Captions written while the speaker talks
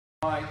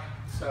Hi,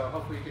 so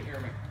hopefully you can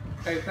hear me.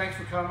 Hey, thanks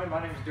for coming.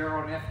 My name is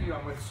Darrell Nephew.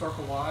 I'm with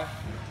Circle Y,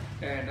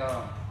 and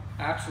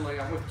actually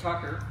I'm with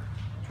Tucker,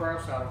 Trail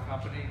Saddle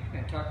Company,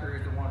 and Tucker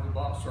is the one who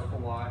bought Circle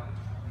Y.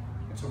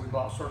 And so we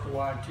bought Circle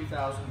Y in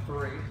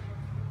 2003.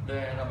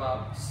 Then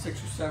about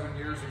 6 or 7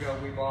 years ago,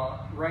 we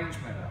bought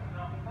Rangeman.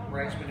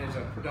 Rangeman is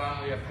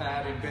predominantly a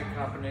padded big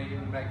company.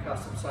 We make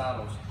custom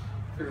saddles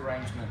through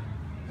Rangeman.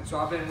 And so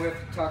I've been with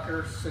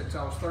Tucker since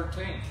I was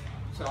 13,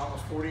 so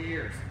almost 40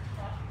 years.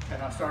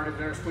 And I started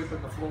there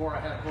sweeping the floor. I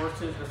had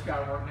horses. This guy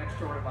worked next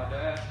door to my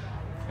dad,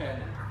 and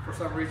for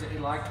some reason he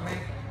liked me.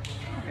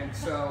 And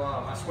so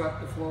I swept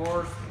the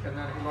floors, and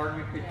then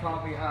he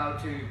taught me how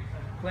to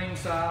clean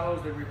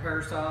saddles, to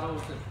repair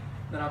saddles, and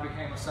then I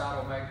became a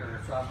saddle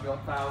maker. So I've built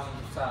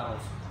thousands of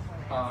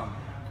saddles.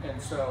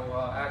 And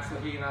so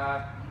actually he and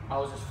I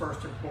was his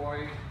first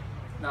employee.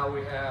 Now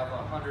we have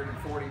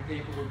 140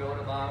 people. We build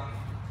about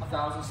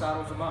 1,000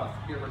 saddles a month,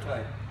 give or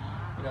take.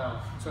 You know,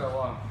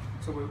 so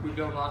we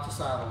build lots of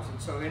saddles.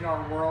 And so in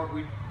our world,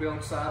 we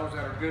build saddles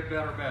that are good,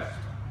 better, best.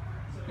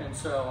 And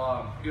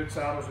so good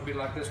saddles would be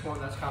like this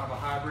one. That's kind of a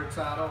hybrid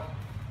saddle.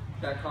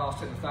 That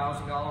costs in the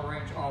 $1,000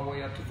 range all the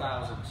way up to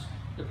thousands,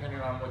 depending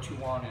on what you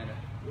want in it.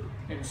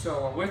 And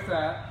so with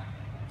that,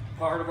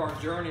 part of our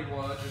journey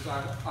is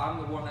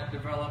I'm the one that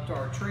developed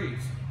our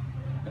trees.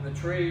 And the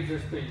trees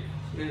is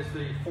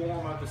the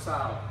form of the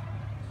saddle.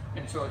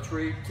 And so a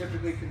tree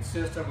typically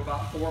consists of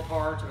about 4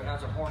 parts. If it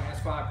has a horn, it has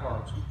 5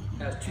 parts.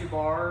 It has 2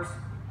 bars,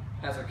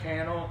 has a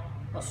cantle,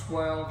 a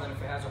swell, then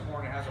if it has a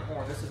horn, it has a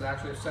horn. This is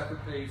actually a separate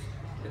piece.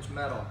 It's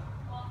metal.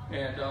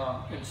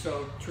 And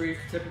so trees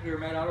typically are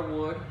made out of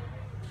wood,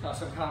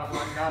 some kind of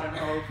like, not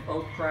an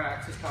oak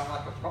cracks. It's kind of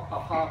like a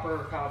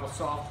popper, kind of a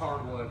soft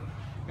hardwood,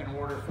 in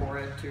order for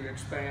it to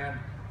expand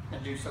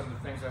and do some of the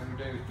things that we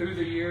do. Through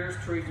the years,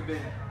 trees have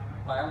been,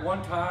 at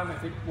one time,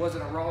 if it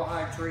wasn't a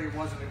rawhide tree, it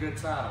wasn't a good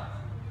saddle.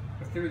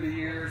 But through the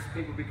years,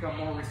 people become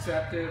more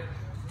receptive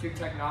to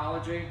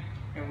technology,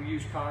 and we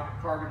use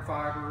carbon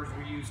fibers,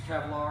 we use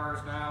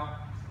Kevlars now,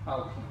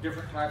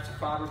 different types of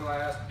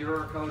fiberglass.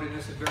 Duracoating,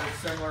 this is very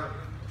similar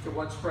to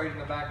what's sprayed in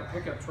the back of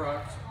pickup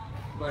trucks,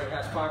 but it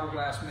has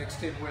fiberglass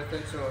mixed in with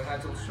it, so it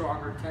has a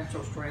stronger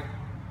tensile strength,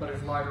 but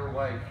it's lighter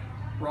weight.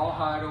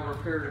 Rawhide, over a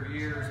period of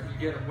years, if you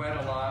get it wet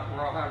a lot,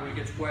 rawhide, when it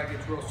gets wet,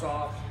 gets real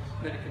soft,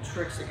 then it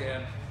constricts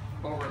again.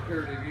 Over a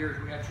period of years,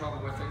 we had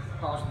trouble with it,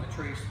 causing the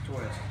trees to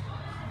twist.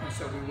 And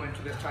so we went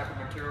to this type of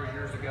material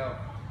years ago.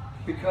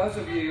 Because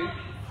of you,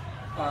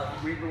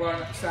 we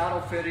learned saddle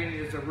fitting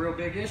is a real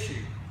big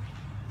issue.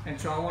 And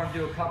so I want to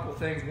do a couple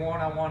things. One,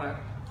 I want to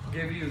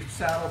give you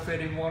saddle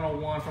fitting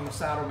 101 from a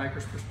saddle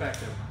maker's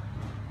perspective,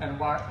 and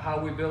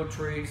how we build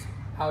trees,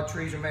 how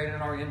trees are made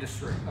in our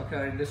industry.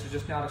 Okay, this is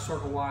just not a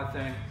circle-wide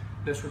thing.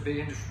 This would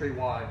be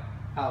industry-wide,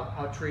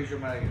 how trees are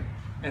made.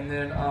 And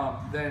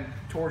then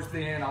towards the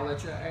end, I'll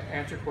let you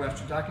answer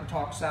questions. I can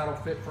talk saddle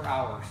fit for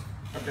hours.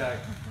 Okay,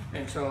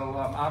 and so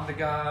I'm the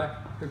guy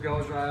who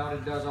goes out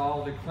and does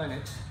all the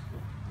clinics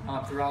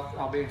throughout.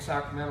 I'll be in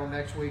Sacramento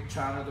next week,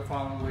 China the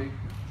following week.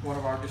 One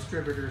of our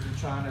distributors in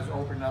China is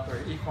opening up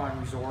an equine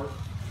resort,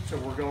 so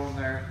we're going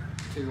there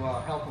to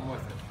help them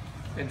with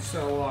it. And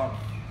so,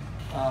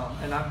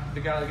 and I'm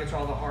the guy that gets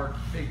all the hard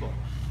people.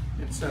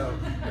 And so,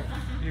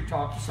 if you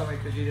talk to somebody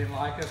because you didn't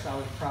like us, I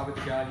was probably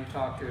the guy you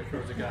talked to if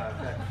there was a guy.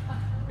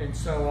 Okay? And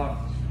so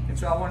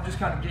I want to just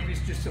kind of give you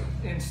just some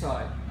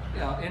insight.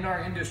 In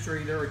our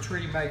industry, there are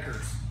tree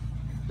makers.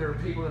 There are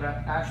people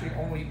that actually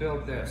only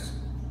build this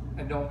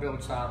and don't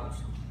build saddles.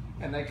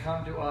 And they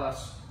come to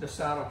us, the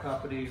saddle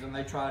companies, and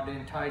they try to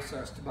entice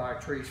us to buy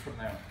trees from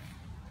them.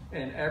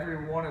 And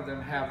every one of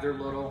them have their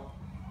little,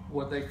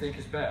 what they think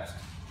is best,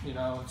 you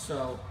know. And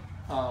so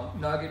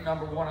nugget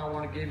number 1 I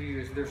want to give you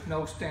is there's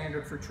no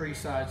standard for tree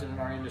size in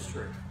our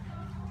industry.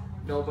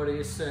 Nobody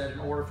has said in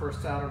order for a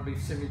saddle to be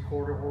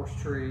semi-quarter horse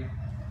tree,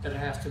 that it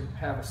has to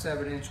have a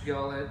 7-inch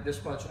gullet,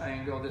 this much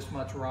angle, this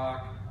much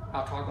rock.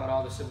 I'll talk about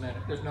all this in a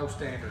minute. There's no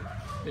standard,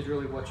 is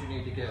really what you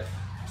need to get.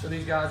 So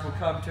these guys will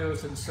come to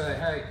us and say,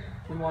 hey,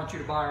 we want you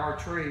to buy our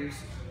trees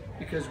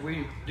because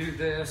we do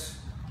this.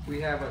 We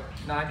have a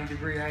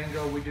 90-degree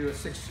angle, we do a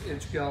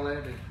 6-inch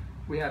gullet, and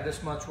we have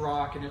this much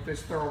rock, and if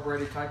it's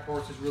thoroughbred type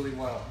horses really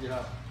well, you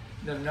know.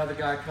 Then another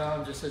guy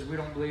comes and says, we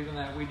don't believe in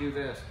that, we do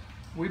this.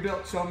 We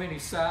built so many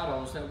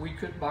saddles that we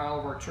couldn't buy all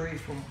of our trees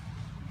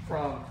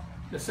from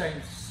the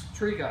same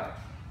tree guy.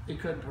 He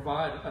couldn't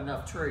provide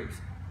enough trees.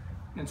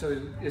 And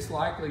so it's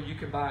likely you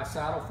can buy a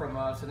saddle from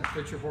us and it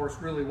fits your horse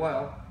really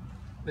well.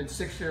 Then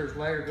 6 years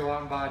later, go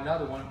out and buy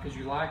another one because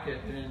you like it,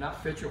 and it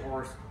not fit your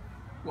horse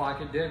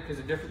like it did because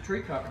a different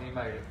tree company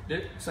made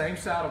it. Same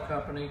saddle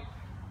company,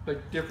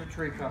 but different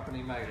tree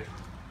company made it.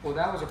 Well,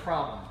 that was a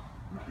problem.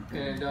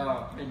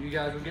 And you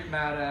guys would get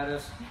mad at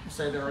us and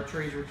say that our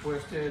trees were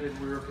twisted and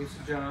we were a piece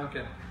of junk,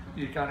 and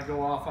you'd kind of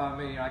go off on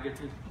me, and I get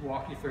to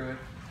walk you through it.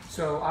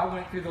 So I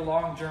went through the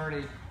long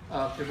journey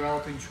of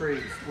developing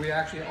trees. We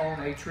actually own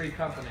a tree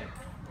company,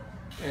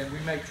 and we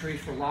make trees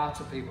for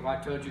lots of people. If I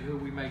told you who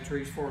we make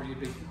trees for,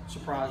 you'd be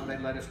surprised they'd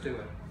let us do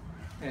it.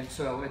 And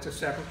so it's a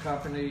separate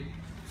company,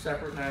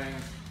 separate name,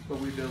 but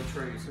we build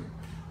trees.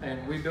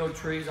 And we build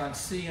trees on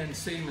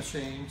CNC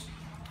machines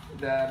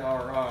that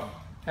are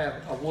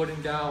have a wooden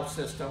dowel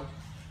system.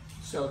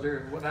 So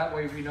that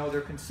way we know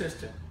they're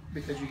consistent,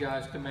 because you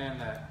guys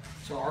demand that.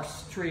 So our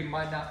tree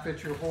might not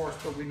fit your horse,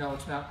 but we know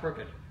it's not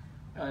crooked.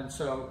 And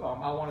so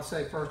I want to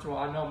say, first of all,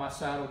 I know my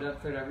saddle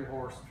doesn't fit every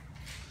horse,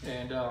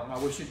 and I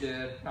wish it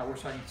did. I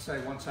wish I could say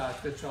one size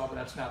fits all, but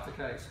that's not the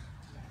case.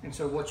 And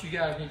so what you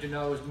guys need to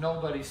know is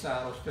nobody's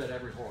saddles fit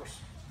every horse,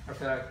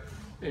 okay?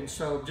 And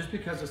so just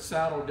because a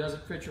saddle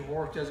doesn't fit your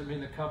horse doesn't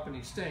mean the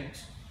company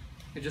stinks.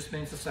 It just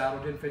means the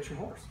saddle didn't fit your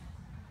horse.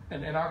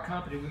 And in our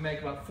company, we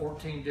make about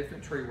 14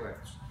 different tree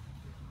widths.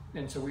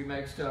 And so we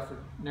make stuff for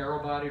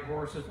narrow-bodied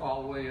horses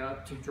all the way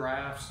up to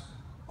drafts,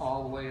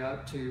 all the way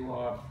up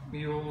to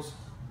mules,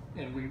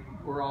 and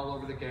we're all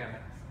over the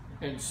gamut.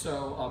 And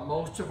so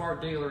most of our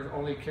dealers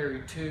only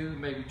carry 2,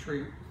 maybe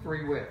 3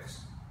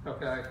 widths,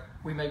 okay?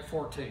 We make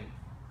 14.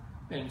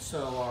 And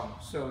so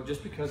so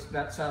just because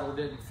that saddle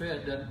didn't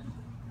fit,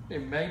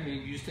 it may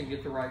mean you just didn't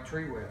get the right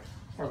tree width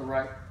or the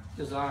right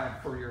design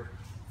for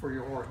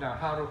your horse. Now,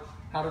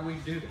 how do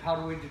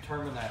we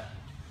determine that?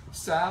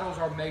 Saddles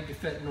are made to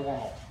fit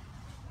normal.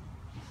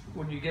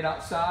 When you get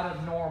outside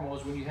of normal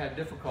is when you have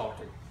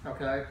difficulty,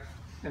 okay?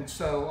 And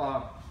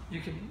so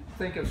you can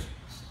think of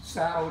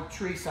saddle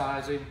tree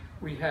sizing.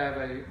 We have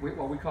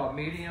what we call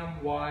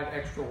medium, wide,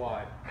 extra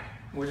wide.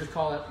 We just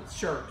call it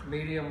shirt,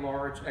 medium,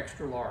 large,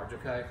 extra large,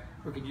 okay?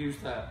 We could use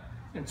that.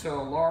 And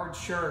so a large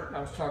shirt,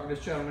 I was talking to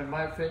this gentleman,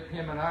 might fit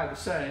him and I the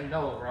same,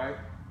 Noah, right?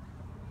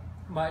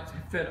 Might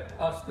fit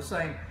us the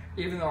same,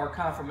 even though our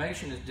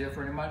conformation is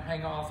different. It might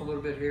hang off a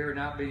little bit here and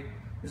not be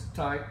as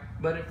tight,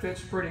 but it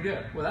fits pretty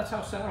good. Well, that's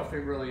how saddle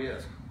fit really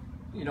is.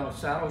 You know,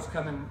 saddles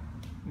come in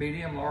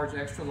medium, large,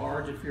 extra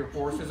large. If your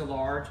horse is a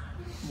large,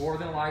 more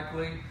than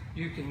likely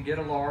you can get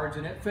a large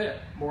and it fit,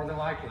 more than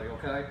likely,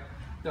 okay?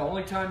 The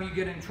only time you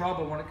get in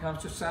trouble when it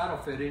comes to saddle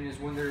fitting is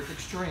when there's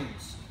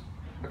extremes,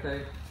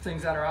 okay?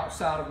 Things that are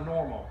outside of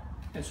normal.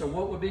 And so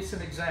what would be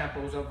some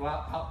examples of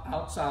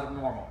outside of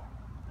normal?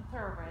 A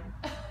thoroughbred.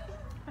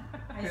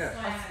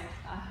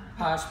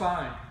 High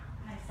spine.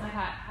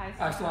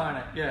 High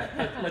spine,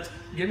 yeah. Let's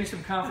give me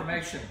some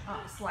confirmation.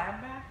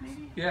 Slab back,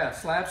 maybe? Yeah,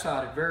 slab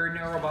sided, very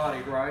narrow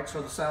bodied, right?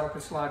 So the saddle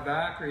could slide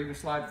back or even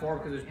slide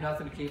forward because there's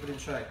nothing to keep it in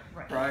shape,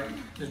 right?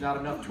 There's not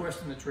enough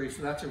twist in the tree,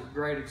 so that's a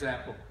great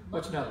example.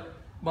 What's another?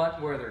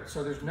 Butt weathered,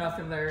 so there's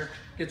nothing there,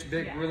 gets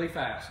big really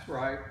fast,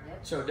 right?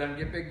 So it doesn't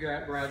get big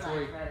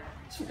gradually,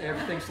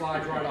 everything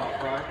slides right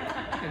off, right?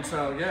 And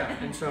so, yeah,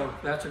 and so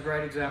that's a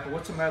great example.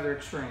 What's some other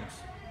extremes?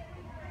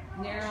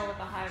 Narrow with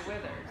the high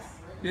withers.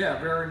 Yeah,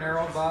 very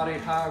narrow bodied,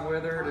 high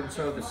withered, and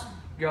so this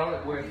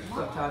gullet width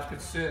sometimes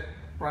could sit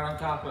right on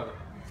top of it.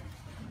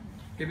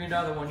 Give me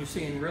another one you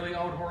see in really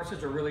old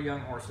horses or really young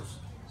horses.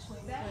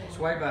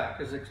 Sway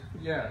back.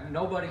 Yeah,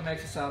 nobody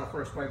makes a saddle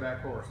for a sway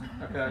back horse,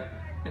 okay?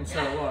 And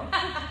so,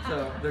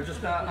 so they're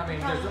just not, I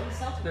mean,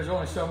 there's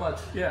only so much,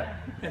 yeah.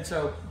 And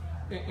so,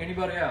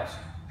 anybody else?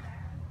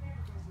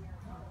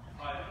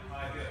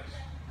 High hips.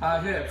 High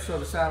hips, so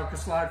the saddle can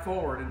slide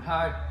forward, and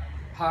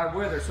high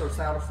wither, so the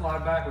saddle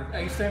slide backwards.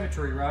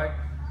 Asymmetry, right?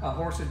 A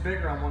horse is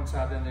bigger on one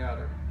side than the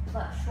other.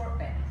 But short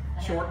back.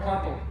 Short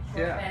coupled,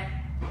 yeah.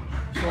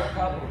 Short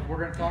coupled. We're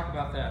going to talk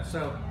about that.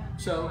 So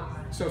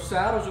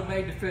saddles are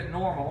made to fit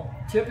normal.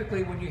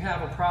 Typically, when you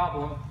have a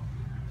problem,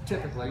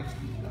 typically,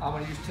 I'm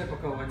going to use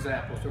typical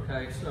examples,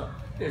 okay? So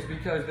it's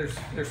because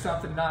there's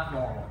something not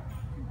normal.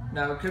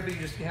 Now, it could be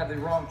just you have the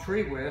wrong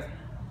tree width,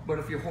 but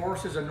if your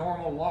horse is a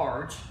normal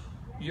large,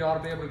 you ought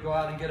to be able to go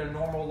out and get a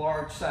normal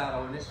large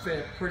saddle and it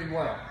fit pretty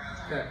well,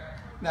 okay?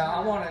 Now, I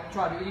want to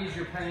try to ease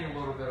your pain a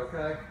little bit,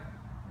 okay?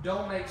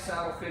 Don't make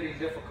saddle fitting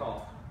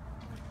difficult.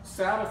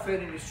 Saddle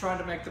fitting is trying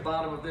to make the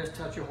bottom of this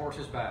touch your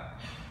horse's back.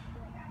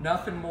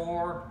 Nothing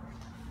more,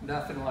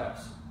 nothing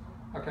less,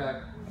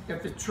 okay?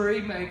 If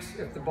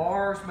the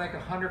bars make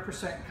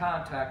 100%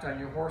 contact on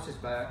your horse's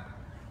back,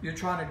 you're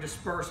trying to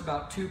disperse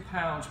about 2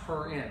 pounds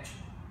per inch.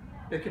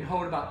 It can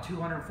hold about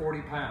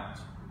 240 pounds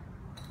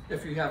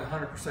if you have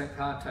 100%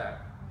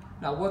 contact.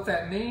 Now what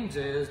that means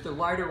is the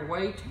lighter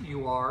weight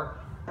you are,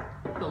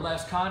 the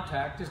less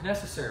contact is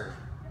necessary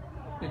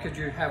because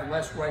you have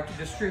less weight to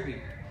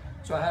distribute.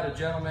 So I had a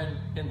gentleman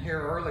in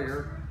here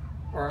earlier,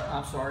 or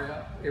I'm sorry,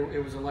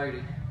 it was a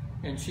lady,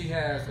 and she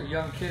has a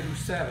young kid who's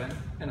 7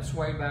 and a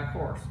sway back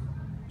horse.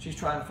 She's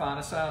trying to find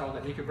a saddle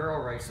that he could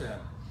barrel race in.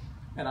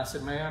 And I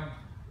said, ma'am,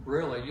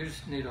 really, you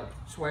just need a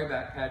sway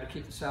back pad to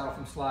keep the saddle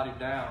from sliding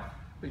down,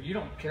 but you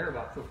don't care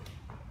about the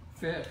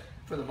fit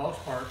for the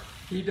most part.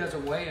 He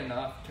doesn't weigh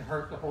enough to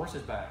hurt the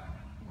horse's back.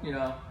 You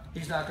know,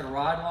 he's not going to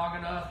ride long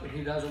enough, and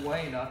he doesn't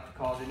weigh enough to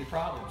cause any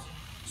problems.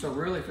 So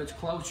really, if it's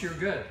close, you're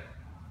good.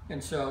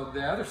 And so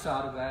the other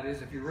side of that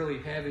is if you're really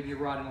heavy and you're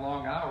riding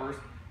long hours,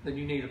 then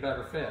you need a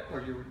better fit,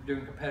 or you're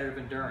doing competitive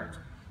endurance.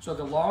 So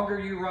the longer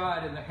you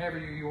ride and the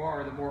heavier you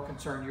are, the more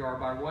concerned you are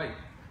by weight.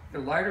 The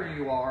lighter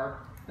you are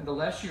and the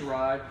less you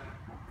ride,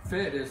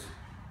 fit is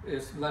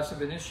less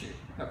of an issue,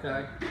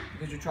 okay?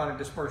 Because you're trying to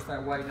disperse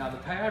that weight. Now the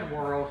pad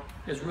world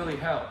has really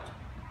helped.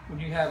 when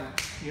you have,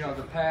 you know,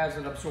 the pads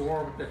that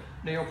absorb the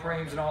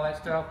neoprenes and all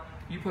that stuff,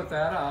 you put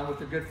that on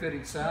with a good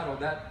fitting saddle,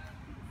 that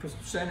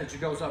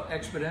percentage goes up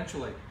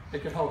exponentially.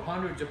 It could hold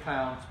hundreds of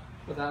pounds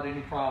without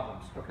any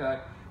problems, okay?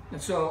 And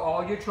so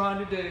all you're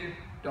trying to do,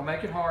 don't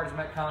make it hard, is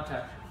make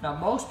contact. Now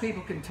most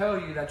people can tell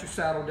you that your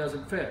saddle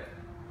doesn't fit.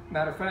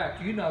 Matter of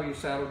fact, you know your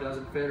saddle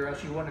doesn't fit, or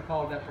else you wouldn't have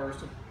called that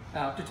person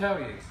out to tell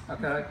you,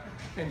 okay?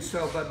 And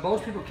so, but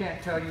most people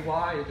can't tell you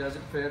why it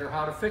doesn't fit or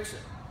how to fix it.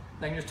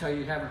 They can just tell you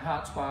you're having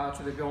hot spots,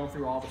 or they're going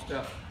through all the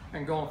stuff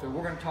and going through.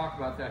 We're gonna talk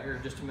about that here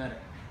in just a minute.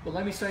 But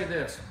let me say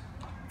this,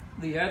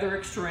 the other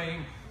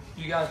extreme,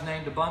 you guys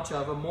named a bunch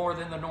of them, more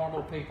than the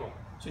normal people.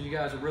 So you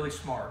guys are really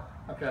smart,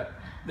 okay?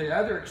 The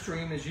other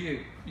extreme is you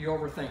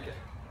overthink it.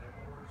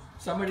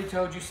 Somebody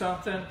told you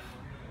something,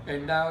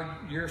 and now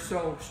you're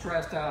so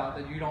stressed out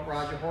that you don't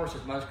ride your horse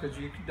as much because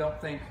you don't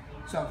think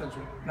something's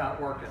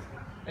not working,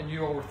 and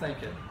you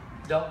overthink it.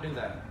 Don't do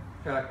that,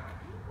 okay?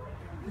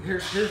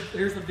 Here's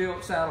the deal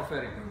with saddle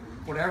fitting.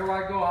 Whenever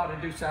I go out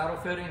and do saddle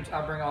fittings,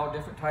 I bring all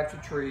different types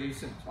of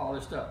trees and all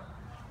this stuff.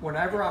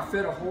 Whenever I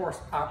fit a horse,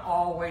 I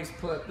always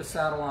put the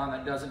saddle on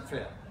that doesn't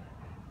fit.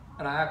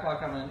 And I act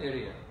like I'm an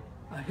idiot.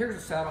 Here's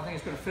a saddle, I think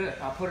it's gonna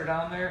fit. I put it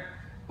on there,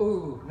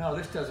 ooh, no,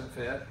 this doesn't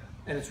fit.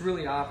 And it's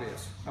really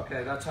obvious,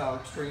 okay? That's how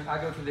extreme, I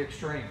go to the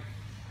extreme.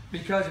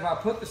 Because if I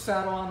put the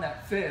saddle on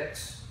that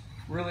fits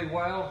really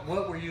well,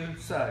 what will you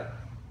say?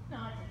 No,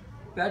 I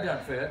That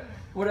doesn't fit.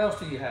 What else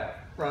do you have,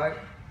 right?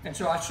 And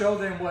so I show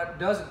them what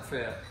doesn't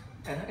fit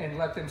and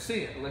let them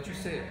see it, let you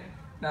see it.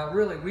 Now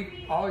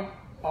really,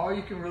 all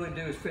you can really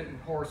do is fit in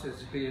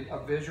horses is be a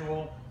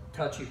visual,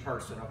 touchy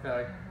person,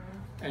 okay?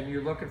 And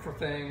you're looking for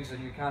things,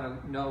 and you kind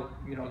of know,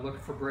 you know, looking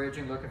for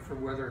bridging, looking for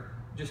whether,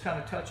 just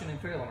kind of touching and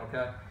feeling,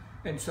 okay?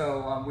 And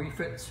so we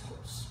fit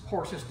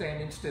horses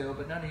standing still,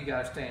 but none of you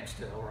guys stand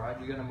still, right?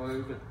 You're gonna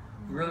move, and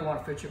you really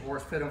want to fit your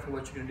horse, fit them for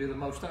what you're gonna do the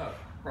most of,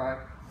 right?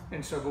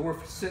 And so, but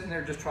we're sitting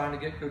there just trying to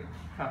get good.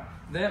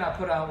 Then I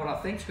put on what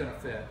I think's gonna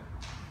fit.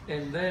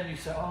 And then you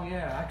say, oh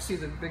yeah, I can see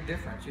the big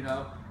difference, you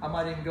know? I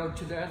might even go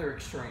to the other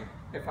extreme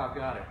if I've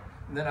got it.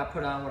 And then I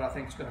put on what I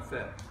think is going to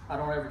fit. I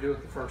don't ever do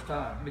it the first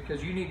time,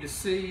 because you need to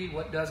see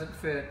what doesn't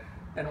fit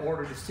in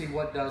order to see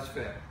what does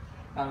fit.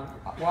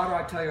 Why do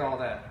I tell you all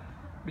that?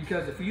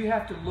 Because if you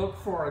have to look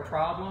for a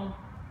problem,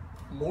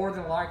 more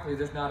than likely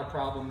there's not a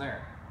problem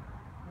there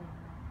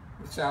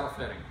with saddle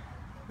fitting.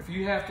 If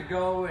you have to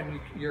go and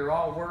you're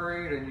all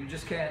worried and you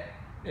just can't,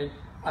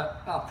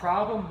 a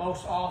problem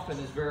most often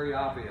is very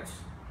obvious,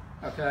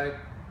 okay?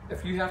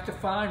 If you have to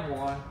find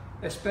one,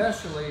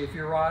 especially if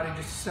you're riding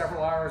just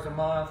several hours a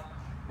month,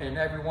 and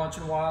every once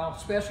in a while,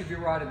 especially if you're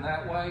riding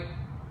that way,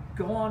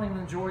 go on and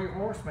enjoy your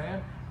horse,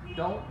 man.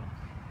 Don't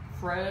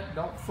fret,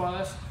 don't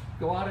fuss,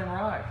 go out and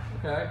ride,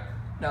 okay?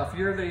 Now, if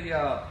you're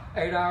the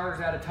 8 hours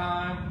at a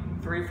time,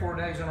 3 or 4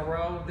 days in a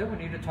row, then we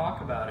need to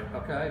talk about it,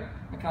 okay?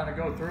 And kind of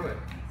go through it.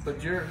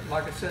 But you're,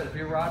 like I said, if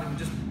you're riding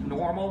just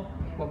normal,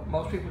 what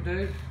most people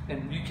do,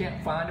 and you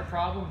can't find a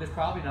problem, there's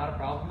probably not a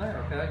problem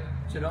there, okay?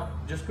 So don't,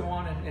 just go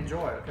on and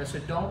enjoy it, okay? So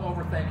don't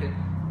overthink it.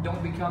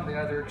 Don't become the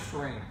other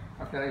extreme,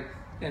 okay?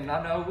 And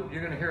I know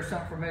you're gonna hear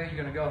something from me, you're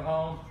gonna go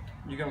home,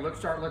 you're gonna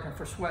start looking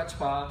for sweat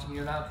spots, and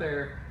you're not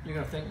there, you're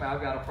gonna think, man,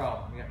 I've got a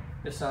problem. Yeah.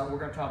 We're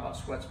gonna talk about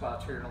sweat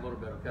spots here in a little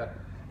bit, okay?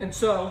 And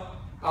so,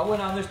 I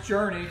went on this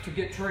journey to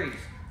get trees,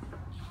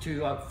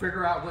 to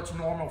figure out what's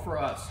normal for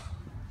us.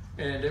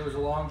 And it was a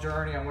long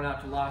journey. I went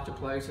out to lots of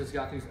places,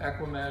 got these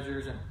equi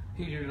measures and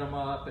heated them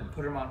up and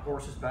put them on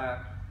horses'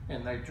 back.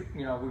 And they,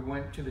 you know, we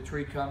went to the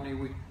tree company.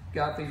 We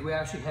got these. We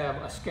actually have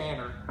a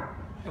scanner,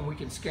 and we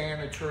can scan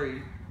a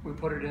tree. We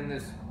put it in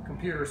this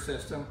computer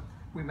system.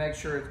 We make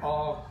sure it's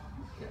all.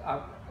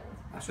 I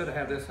should have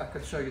had this. I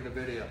could show you the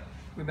video.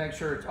 We make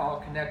sure it's all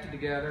connected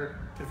together.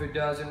 If it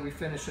doesn't, we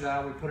finish it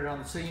out. We put it on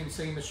the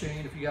CNC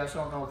machine. If you guys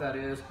don't know what that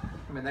is,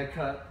 I mean, they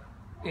cut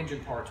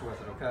engine parts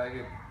with it. Okay.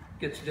 It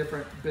gets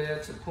different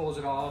bits and pulls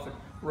it off and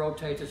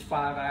rotates its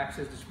 5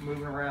 axes, it's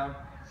moving around,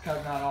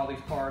 cutting out all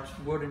these parts.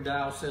 Wood and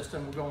dowel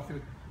system. We're going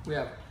through. We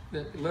have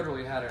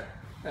literally had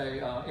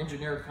a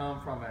engineer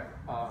come from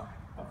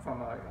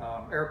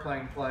a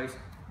airplane place,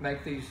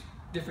 make these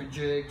different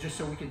jigs just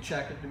so we can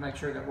check it to make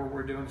sure that what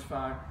we're doing is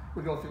fine.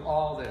 We go through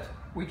all this.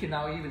 We can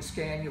now even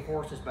scan your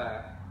horse's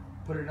back,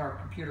 put it in our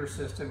computer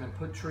system, and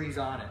put trees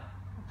on it,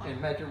 and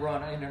make it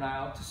run in and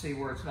out to see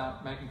where it's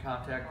not making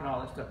contact and all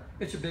that stuff.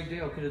 It's a big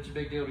deal because it's a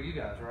big deal to you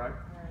guys, right?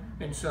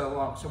 And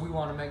so, so we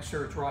want to make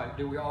sure it's right.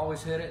 Do we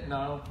always hit it?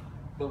 No,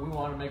 but we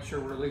want to make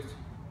sure we're at least,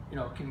 you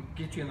know, can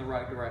get you in the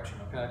right direction,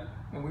 okay?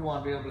 And we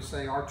want to be able to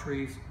say our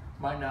trees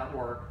might not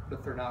work,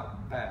 but they're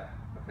not bad,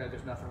 okay?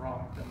 There's nothing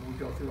wrong with them. We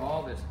go through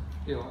all this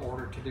deal in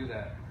order to do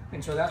that.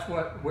 And so that's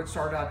what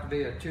started out to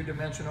be a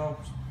 2-dimensional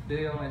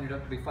deal, ended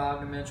up to be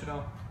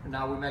 5-dimensional, and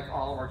now we make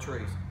all of our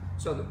trees.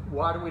 So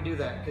why do we do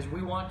that? Because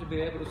we want to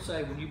be able to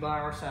say when you buy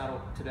our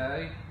saddle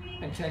today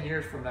and 10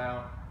 years from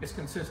now, it's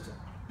consistent.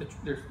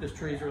 The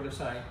trees are the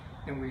same,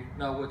 and we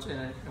know what's in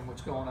it and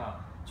what's going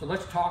on. So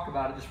let's talk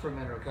about it just for a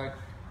minute, okay?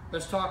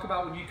 Let's talk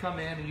about when you come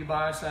in and you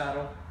buy a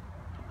saddle,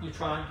 you're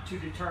trying to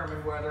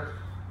determine whether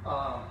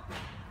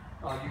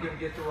you're going to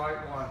get the right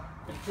one.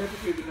 And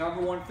typically the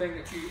number one thing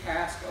that you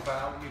ask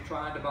about when you're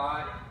trying to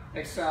buy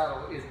a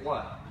saddle is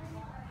what?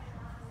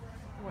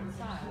 What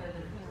size?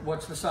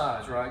 What's the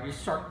size, right? You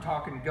start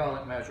talking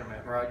gullet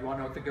measurement, right? You want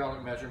to know what the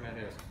gullet measurement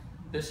is.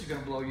 This is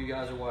going to blow you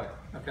guys away,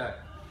 okay?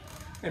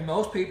 And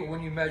most people,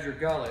 when you measure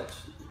gullets,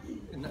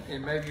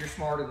 and maybe you're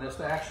smarter than this,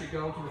 they actually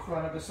go to the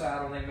front of the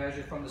saddle and they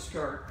measure from the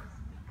skirt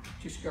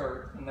to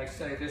skirt, and they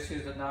say this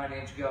is a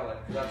 9-inch gullet,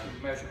 because that's what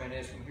the measurement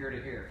is from here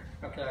to here,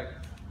 okay?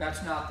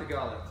 That's not the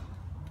gullet.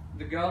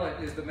 The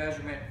gullet is the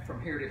measurement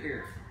from here to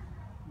here.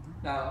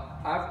 Now,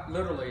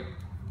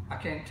 I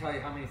can't tell you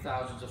how many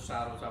thousands of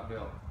saddles I've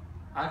built.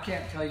 I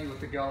can't tell you what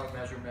the gullet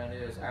measurement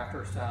is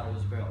after a saddle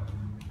is built,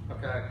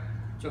 okay?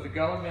 So the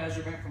gullet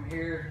measurement from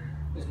here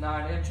is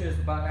 9 inches,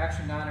 about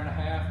actually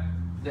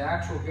 9.5. The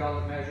actual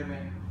gullet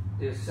measurement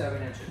is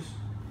 7 inches.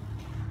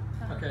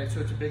 Okay,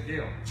 so it's a big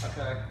deal,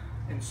 okay?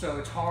 And so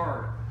it's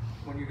hard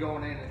when you're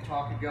going in and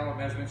talking gullet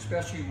measurement,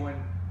 especially when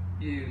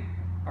you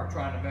are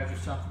trying to measure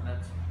something that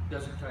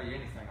doesn't tell you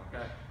anything,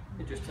 okay?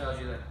 It just tells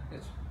you that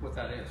it's what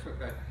that is,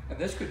 okay? And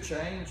this could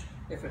change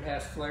if it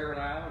has flared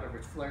out, or if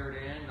it's flared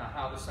in,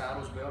 how the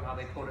saddle's built, how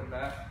they put it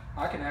back.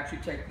 I can actually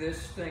take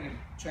this thing and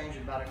change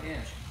it about 1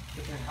 inch,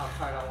 depending how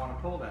tight I want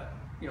to pull that.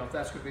 You know, if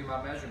that's going to be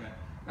my measurement.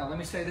 Now let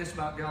me say this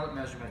about gullet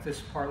measurement. This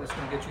is part that's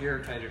going to get you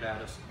irritated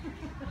at us.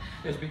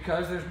 Is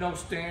because there's no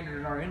standard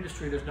in our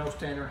industry, there's no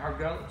standard how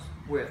gullet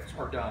widths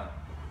are done.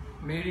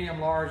 Medium,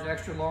 large,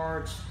 extra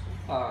large,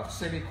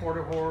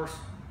 semi-quarter horse,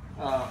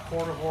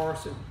 quarter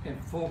horse,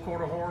 and full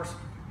quarter horse.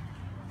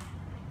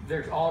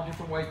 There's all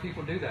different ways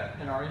people do that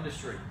in our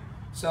industry.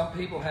 Some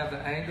people have the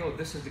angle,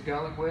 this is the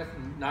gullet width,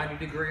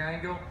 90-degree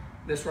angle.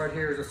 This right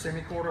here is a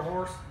semi-quarter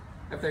horse.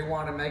 If they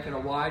want to make it a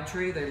wide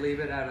tree, they leave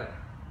it at a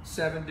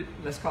 7,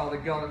 let's call the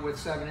gullet width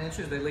 7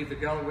 inches. They leave the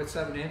gullet width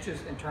 7 inches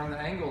and turn the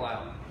angle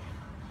out.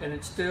 And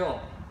it's still,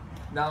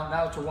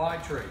 now it's a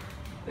wide tree.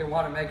 They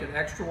want to make it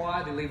extra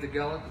wide, they leave the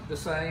gullet the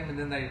same, and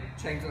then they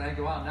change the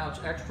angle out. Now it's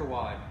extra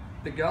wide.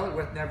 The gullet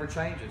width never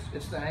changes.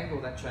 It's the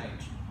angle that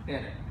changed in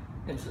it.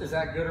 And is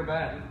that good or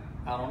bad?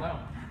 I don't know.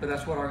 But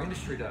that's what our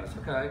industry does,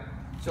 okay?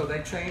 So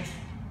they change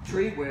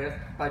tree width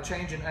by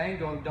changing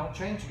angle and don't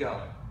change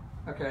gullet.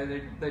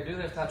 Okay, they do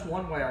this. That's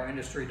one way our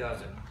industry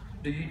does it.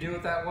 Do you do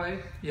it that way?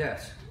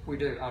 Yes, we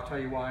do. I'll tell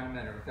you why in a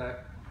minute, okay?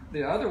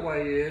 The other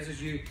way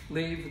is you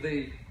leave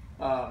the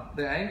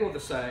angle the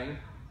same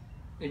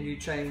and you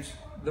change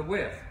the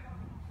width.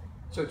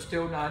 So it's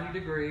still 90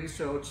 degrees,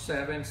 so it's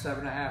 7,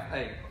 7.5,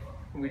 8.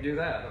 And we do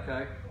that,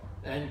 okay?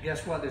 And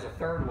guess what? There's a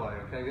third way,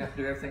 okay? We have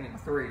to do everything in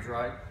threes,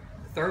 right?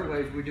 The third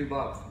way is we do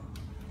both.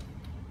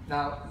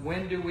 Now,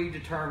 when do we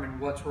determine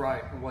what's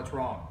right and what's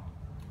wrong?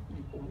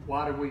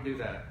 Why do we do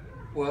that?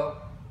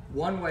 Well,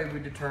 one way we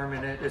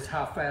determine it is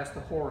how fast the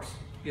horse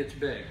gets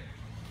big.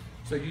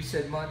 So you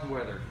said mutton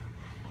withered.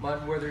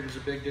 Mutton withered is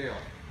a big deal.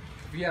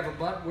 If you have a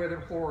mutton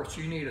withered horse,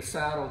 you need a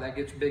saddle that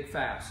gets big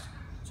fast.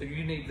 So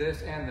you need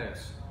this and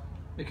this,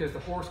 because the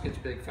horse gets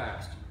big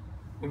fast.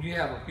 When you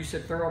have, you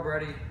said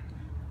thoroughbred,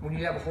 when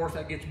you have a horse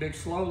that gets big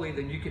slowly,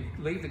 then you can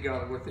leave the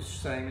gullet width the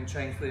same and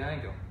change the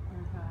angle.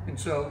 Okay. And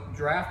so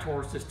draft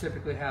horses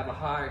typically have a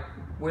high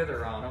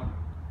wither on them.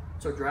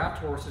 So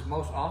draft horses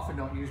most often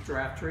don't use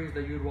draft trees,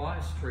 they use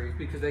wise trees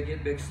because they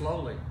get big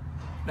slowly.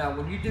 Now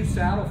when you do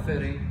saddle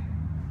fitting,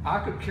 I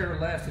could care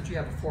less that you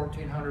have a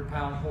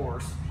 1,400-pound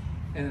horse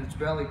and its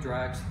belly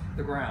drags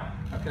the ground,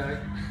 okay?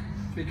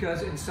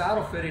 Because in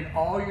saddle fitting,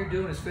 all you're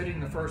doing is fitting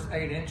the first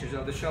 8 inches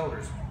of the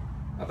shoulders.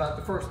 About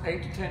the first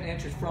 8 to 10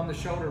 inches from the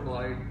shoulder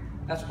blade,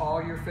 that's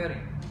all you're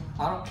fitting.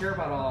 I don't care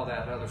about all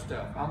that other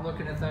stuff. I'm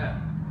looking at that.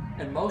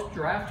 And most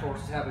draft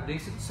horses have a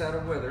decent set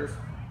of withers,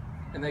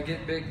 and they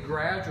get big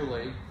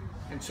gradually,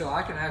 and so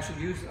I can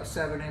actually use a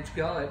 7-inch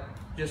gullet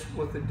just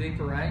with a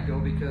deeper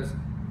angle because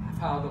of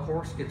how the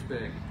horse gets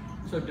big.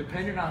 So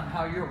depending on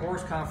how your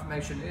horse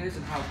conformation is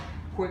and how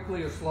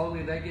quickly or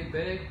slowly they get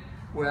big,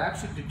 will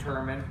actually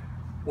determine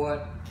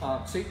what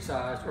seat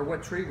size or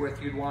what tree width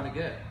you'd want to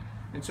get.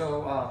 And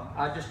so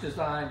I just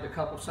designed a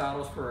couple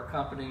saddles for a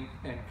company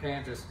in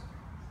Kansas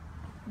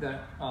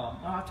that,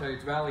 I'll tell you,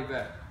 it's Valley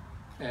Vet.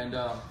 And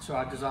so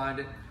I designed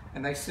it.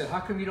 And they said, how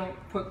come you don't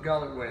put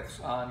gullet widths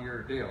on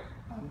your deal,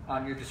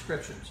 on your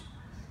descriptions?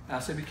 And I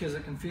said, because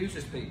it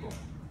confuses people.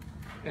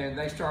 And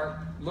they start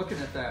looking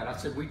at that. I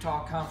said, we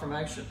talk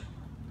conformation.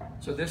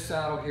 So this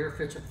saddle here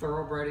fits a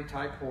thoroughbred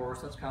type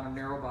horse that's kind of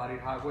narrow-bodied,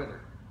 high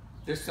withered.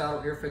 This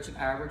saddle here fits an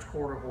average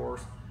quarter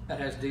horse that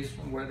has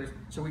decent withers.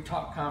 So we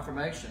talk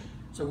conformation.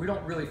 So we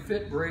don't really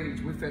fit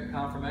breeds, we fit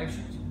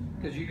conformations.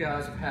 Because you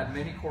guys have had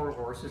many quarter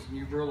horses and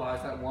you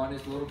realize that one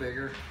is a little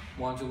bigger,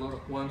 one's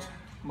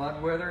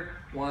mud withered,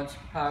 one's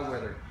high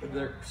withered, but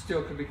there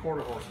still could be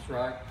quarter horses,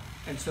 right?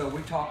 And so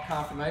we talk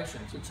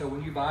conformations. And so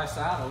when you buy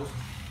saddles,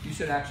 you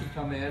should actually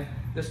come in.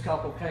 This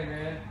couple came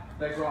in,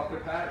 they brought their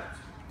patterns.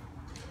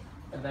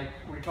 And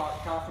we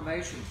talked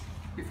conformations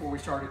before we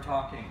started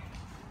talking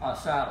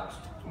saddles.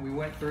 And we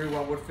went through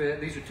what would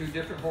fit. These are 2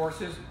 different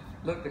horses.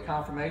 Look, the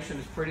conformation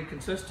is pretty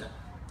consistent.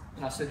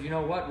 And I said, you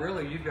know what,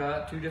 really, you've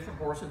got 2 different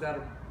horses that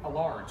are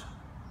large.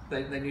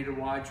 They needed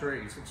wide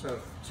trees. And so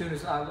as soon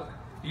as I look,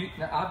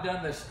 now I've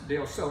done this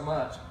deal so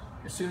much,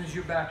 as soon as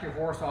you back your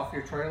horse off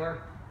your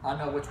trailer, I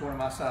know which one of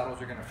my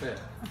saddles are gonna fit.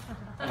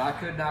 And I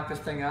could knock this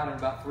thing out in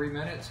about 3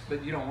 minutes,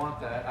 but you don't want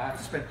that. I have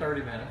to spend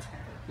 30 minutes.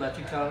 Let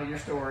you tell me your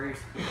stories.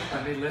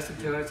 Let me listen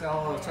to it. Say,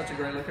 oh, it's such a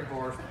great looking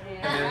horse.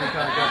 And then we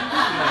kind of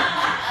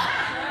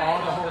go, all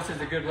the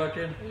horses are good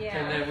looking.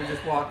 And then we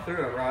just walk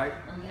through it, right?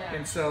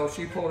 And so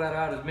she pulled that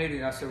out at the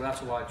meeting. I said, well,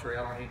 that's a wide tree.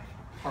 I don't need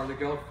hardly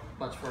go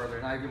much further.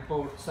 And I even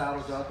pulled the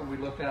saddles up and we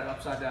looked at it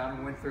upside down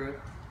and went through it,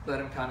 let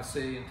them kind of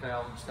see and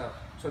tell and stuff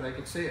so they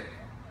could see it.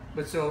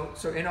 But so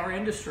in our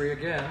industry,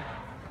 again,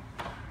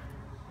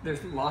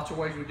 there's lots of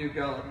ways we do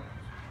gullet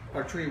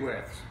or tree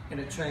widths, and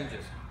it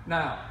changes.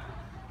 Now,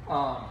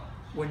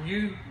 when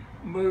you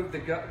move the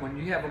when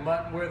you have a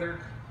mutton wither,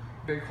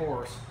 big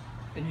horse,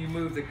 and you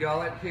move the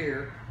gullet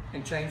here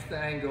and change the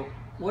angle,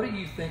 what do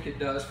you think it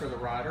does for the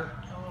rider?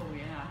 Oh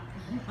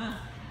yeah.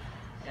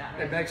 Yeah.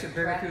 It makes it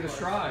bigger through the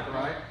stride,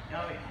 right?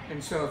 Oh yeah.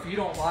 And so if you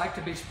don't like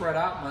to be spread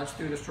out much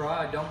through the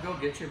stride, don't go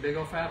get you a big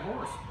old fat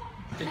horse.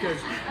 Because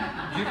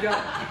you've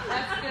got,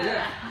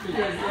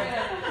 because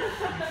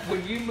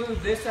when you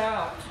move this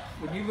out,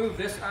 you move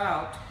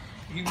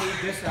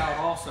this out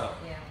also.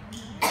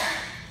 Yeah.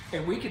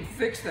 And we can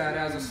fix that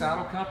as a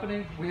saddle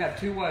company. We have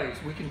two ways.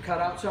 We can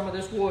cut out some of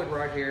this wood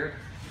right here,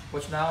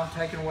 which now I'm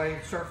taking away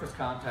surface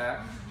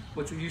contact,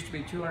 which used to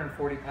be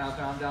 240 pounds,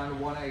 now I'm down to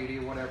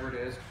 180 or whatever it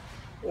is.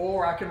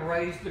 Or I can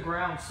raise the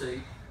ground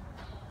seat.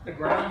 The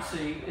ground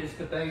seat is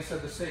the base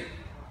of the seat.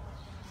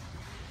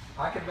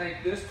 I can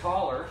make this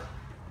taller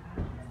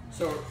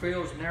so it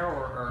feels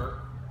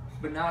narrower,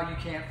 but now you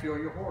can't feel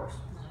your horse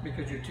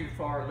because you're too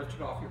far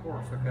lifted off your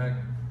horse, okay?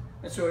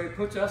 And so it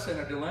puts us in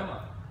a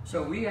dilemma.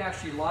 So we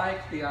actually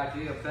like the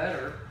idea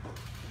better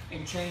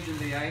in changing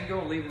the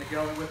angle, leaving the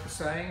gullet width the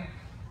same,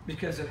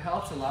 because it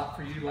helps a lot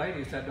for you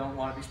ladies that don't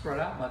want to be spread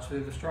out much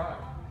through the stride.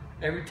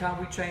 Every time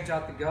we change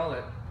out the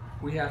gullet,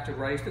 we have to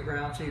raise the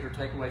ground seat or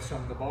take away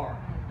some of the bar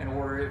in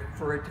order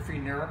for it to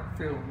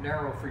feel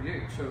narrow for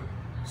you.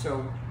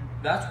 So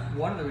that's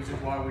one of the reasons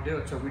why we do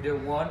it. So we do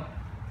one,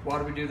 why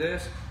do we do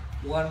this?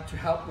 One, to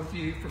help with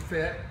you for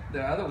fit.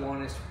 The other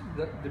one is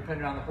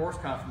depending on the horse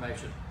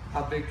conformation.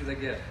 How big do they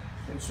get?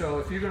 And so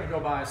if you're gonna go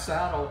buy a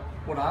saddle,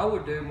 what I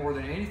would do more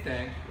than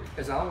anything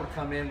is I would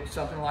come in with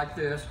something like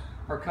this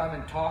or come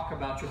and talk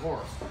about your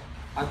horse.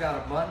 I've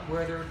got a mutton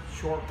withered,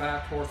 short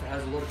backed horse that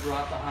has a little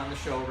drop behind the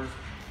shoulders.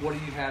 What do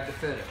you have to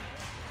fit it?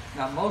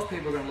 Now most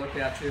people are gonna look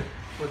at you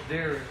with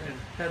deer and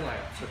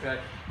headlamps, okay?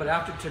 But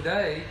after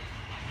today,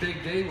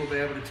 Big D will be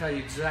able to tell you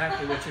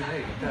exactly what you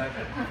need, okay?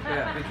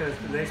 Yeah, because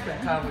they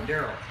spent time with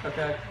Darrell,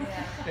 okay?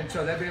 Yeah. And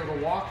so they'll be able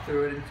to walk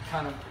through it and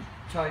kind of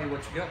tell you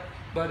what you got.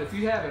 But if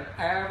you have an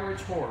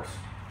average horse,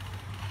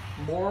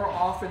 more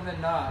often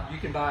than not, you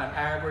can buy an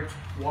average,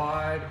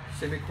 wide,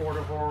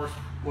 semi-quarter horse,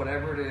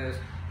 whatever it is,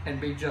 and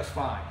be just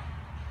fine.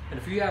 And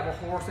if you have a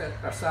horse,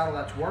 a saddle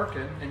that's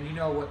working, and you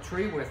know what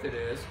tree width it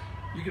is,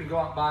 you can go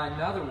out and buy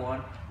another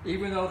one.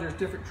 Even though there's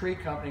different tree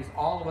companies,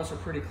 all of us are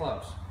pretty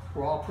close.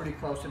 We're all pretty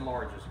close in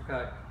larges,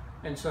 okay?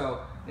 And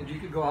so, and you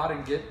could go out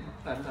and get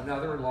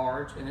another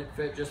large and it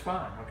fit just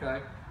fine,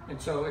 okay?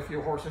 And so if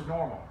your horse is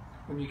normal,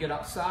 when you get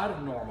outside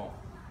of normal,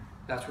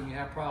 that's when you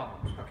have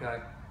problems,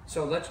 okay?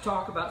 So let's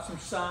talk about some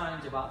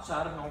signs of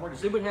outside of normal.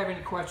 Does anybody have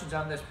any questions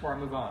on this before I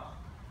move on?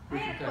 I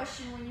had a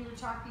question when you were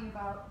talking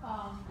about,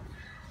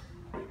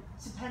 it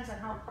depends on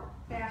how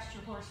fast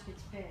your horse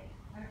gets big.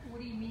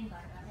 What do you mean by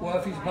that? Well,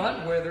 if he's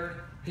mutton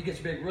withered, he gets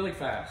big really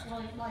fast.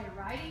 While you're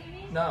riding,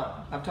 you mean? No,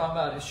 I'm talking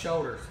about his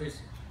shoulders.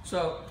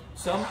 So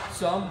some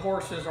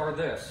horses are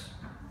this.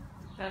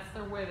 That's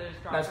the withers.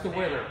 That's the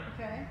wither.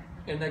 Okay.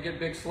 And they get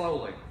big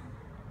slowly.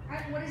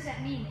 What does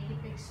that mean? They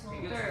get big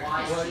slowly?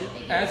 Well,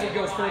 as it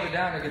goes further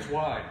down, it gets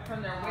wide.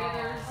 From their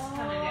withers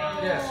coming down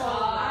to Yes. the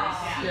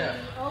shoulders.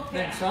 Yeah. Okay.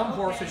 Then some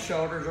horses'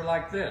 shoulders are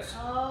like this.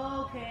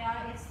 Okay,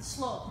 it's the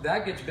slope.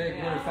 That gets big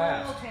really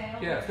fast. Okay.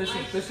 Yes,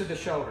 this is the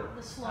shoulder.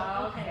 The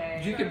slope.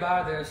 Okay. You can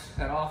buy this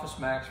at Office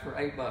Max for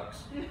 $8.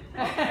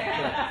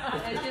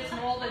 And just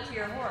mold it to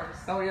your horse.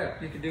 Oh yeah,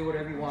 you can do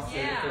whatever you want to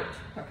Yeah. fit.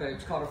 Okay,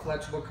 it's called a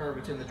flexible curve.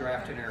 It's in the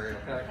drafting area.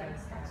 Okay.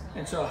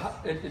 And so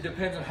it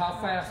depends on how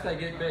fast they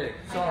get big.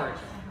 Sorry.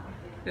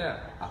 Yeah,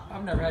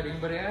 I've never had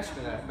anybody ask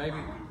me that. Maybe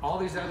all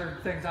these other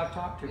things I've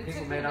talked to,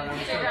 people may not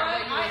understand.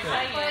 I'm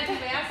glad you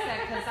asked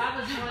that because I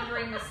was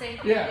wondering the same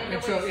thing. Yeah,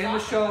 and so in the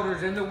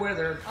shoulders, in the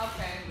wither,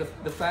 okay.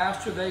 the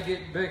faster they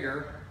get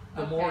bigger,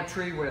 the more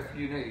tree width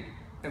you need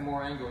and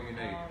more angle you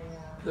need.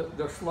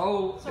 The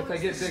slow, So if they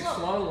it's get the big slope.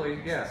 slowly,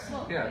 yeah,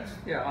 Slope, yeah, right?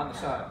 yeah, on the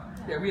side.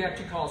 Yeah, we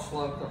actually call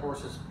slope the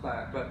horse's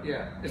back, but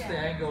yeah, it's the Yeah,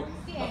 angle,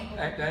 it's the angle.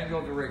 the angle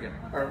of the rigging,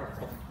 or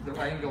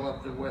the angle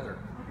of the wither,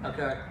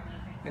 okay?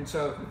 And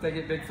so if they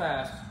get big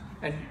fast,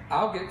 and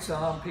I'll get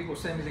some, people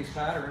send me these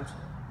patterns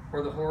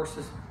where the horse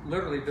is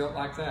literally built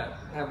like that,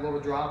 have a little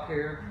drop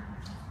here,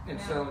 and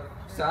so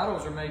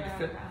saddles are made to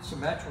fit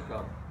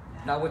symmetrical.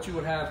 Now what you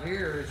would have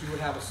here is you would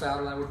have a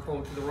saddle that would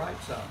pull to the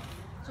right side.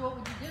 So what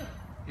would you do?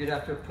 You'd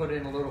have to put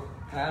in a little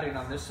padding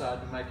on this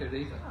side to make it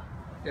even.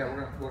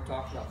 Yeah, we'll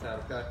talk about that,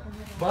 okay?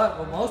 But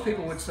what most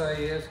people would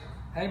say is,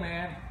 hey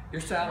man,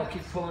 your saddle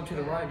keeps pulling to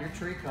the right, your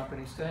tree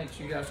company stinks,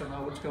 you guys don't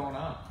know what's going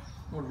on.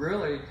 When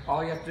really,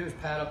 all you have to do is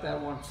pad up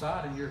that one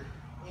side and you're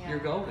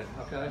golden,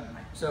 okay?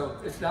 So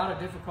it's not a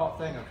difficult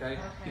thing, okay?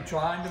 You're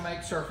trying to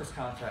make surface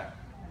contact.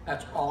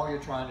 That's all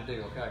you're trying to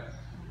do, okay?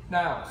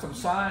 Now, some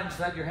signs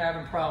that you're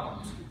having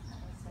problems.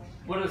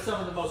 What are some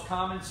of the most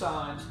common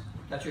signs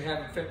that you're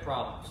having fit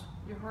problems?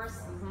 Your horse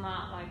is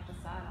not like the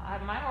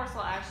saddle. My horse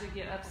will actually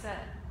get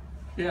upset.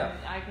 Yeah.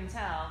 I can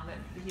tell that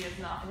he is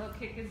not. He'll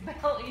kick his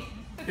belly.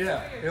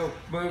 Yeah, he'll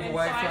move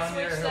away from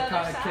you. He'll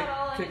kind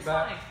of kick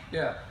back. Fine.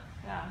 Yeah.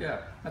 Yeah. Yeah,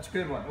 that's a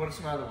good one. What are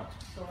some other ones?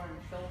 Sore in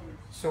the shoulders.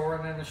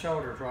 Soring in the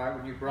shoulders, right?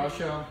 When you brush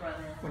them,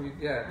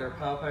 they're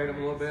palpate them a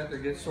little bit, they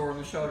get sore in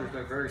the shoulders,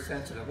 they're very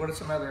sensitive. What are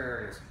some other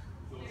areas?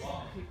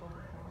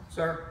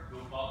 Sir?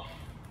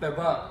 They'll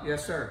buck,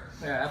 yes sir.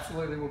 Yeah,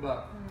 absolutely will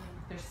buck.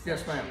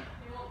 Yes ma'am.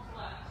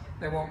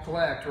 They won't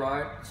collect,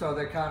 right? So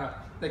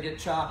they get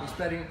choppy,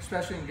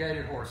 especially in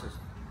gaited horses.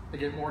 They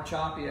get more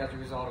choppy as a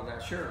result of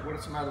that. Sure, what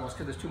are some other ones?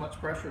 Because there's too much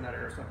pressure in that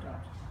area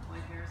sometimes.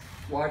 White hairs.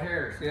 White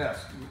hairs,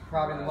 yes.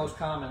 Probably the most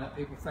common that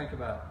people think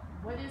about.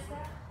 What is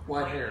that?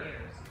 White hair.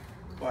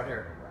 White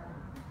hair.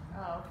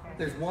 Oh, okay.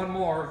 There's one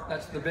more,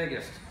 that's the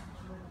biggest.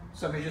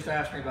 Somebody just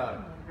asked me about it.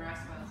 Dry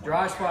spots.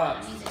 Dry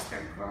spots.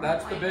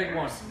 That's the big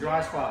one,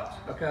 dry spots,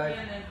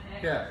 okay?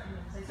 Yeah.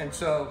 And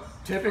so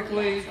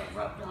typically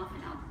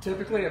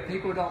if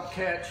people don't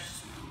catch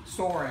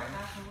soring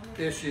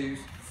issues,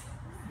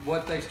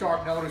 what they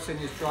start noticing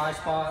is dry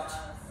spots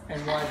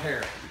and white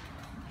hair.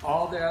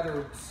 All the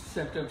other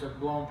symptoms have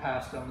blown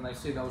past them and they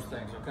see those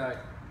things, okay?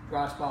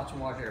 Dry spots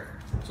and white hair.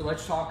 So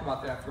let's talk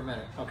about that for a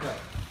minute, okay?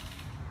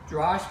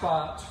 Dry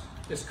spots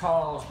is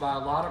caused by a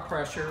lot of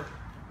pressure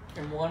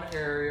in one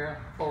area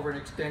over an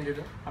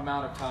extended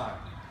amount of time.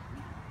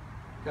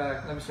 Okay,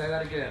 let me say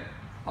that again.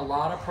 A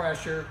lot of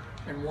pressure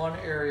in one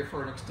area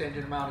for an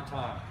extended amount of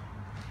time.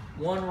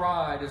 One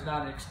ride is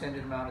not an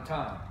extended amount of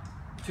time.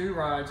 2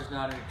 rides is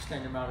not an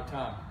extended amount of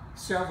time.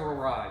 Several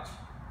rides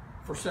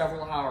for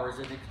several hours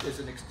is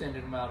an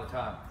extended amount of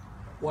time.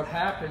 What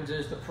happens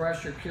is the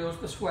pressure kills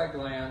the sweat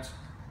glands,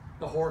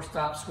 the horse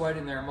stops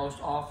sweating there, most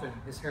often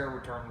his hair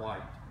will turn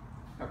white.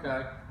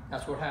 Okay,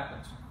 that's what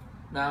happens.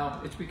 Now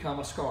it's become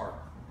a scar.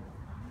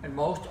 And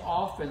most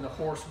often the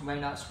horse may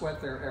not sweat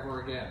there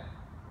ever again.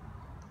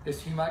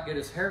 He might get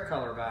his hair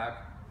color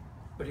back,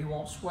 but he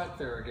won't sweat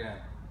there again.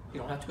 You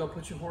don't have to go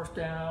put your horse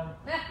down,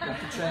 you don't have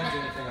to change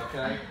anything,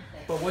 okay?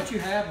 But what you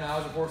have now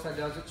is a horse that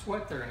doesn't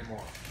sweat there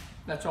anymore.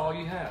 That's all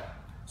you have.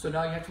 So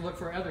now you have to look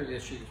for other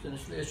issues, and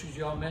it's the issues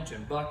you all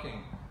mentioned: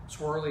 bucking,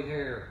 swirly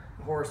hair,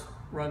 the horse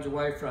runs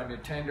away from you,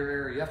 tender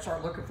area. You have to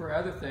start looking for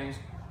other things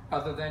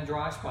other than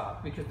dry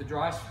spot, because the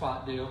dry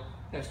spot deal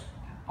has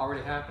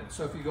already happened.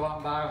 So if you go out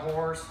and buy a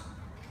horse,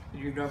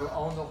 you've never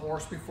owned the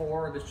horse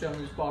before, this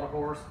gentleman just bought a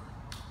horse,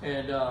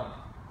 and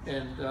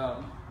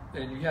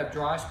you have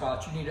dry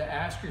spots, you need to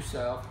ask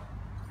yourself,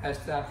 has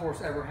that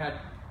horse ever had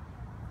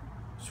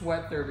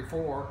sweat there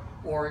before,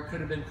 or it could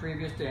have been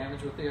previous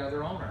damage with the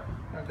other owner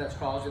that's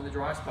causing the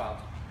dry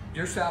spots.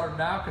 Your saddle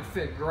now could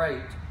fit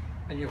great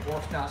and your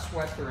horse not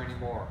sweat there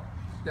anymore.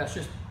 That's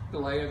just the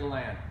lay of the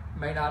land.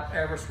 May not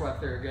ever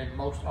sweat there again.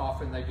 Most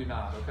often they do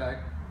not, okay?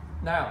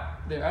 Now,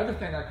 the other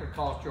thing that could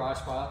cause dry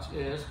spots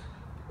is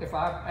if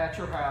I'm at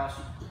your house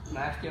and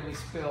I accidentally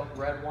spilled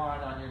red wine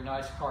on your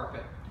nice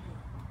carpet,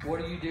 what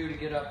do you do to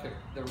get up the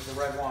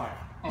red wine?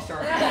 You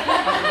start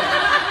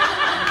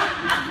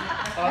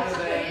other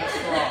than the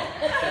straw.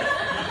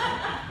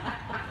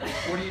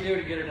 What do you do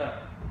to get it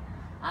up?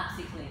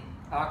 OxyClean.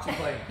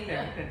 OxyClean.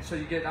 Yeah. And so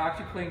you get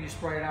OxyClean, you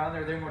spray it on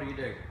there, then what do you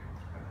do?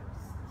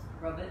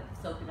 Rub it,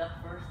 soak it up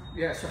first.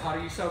 Yeah, so how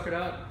do you soak it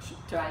up?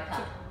 Dry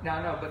top.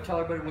 No, but tell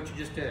everybody what you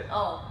just did.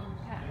 Oh,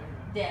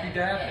 dab. You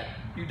dabbed it.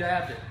 You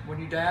dabbed it. When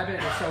you dab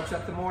it, it soaks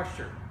up the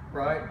moisture,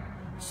 right?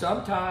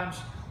 Sometimes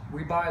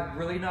we buy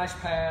really nice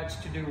pads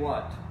to do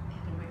what?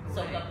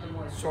 Soak up the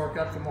moisture. Soak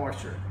up the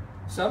moisture.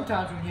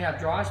 Sometimes when you have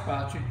dry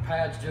spots, your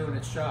pad's doing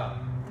its job.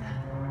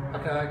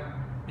 Okay?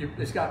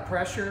 It's got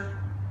pressure,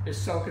 it's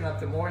soaking up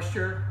the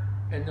moisture,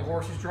 and the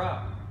horse is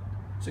dry.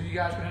 So you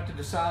guys are going to have to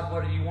decide,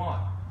 what do you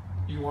want?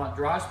 Do you want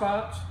dry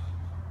spots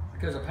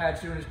because the pad's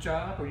doing its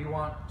job, or you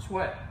want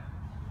sweat?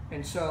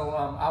 And so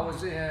I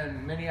was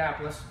in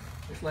Minneapolis.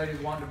 This lady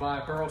wanted to buy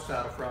a burro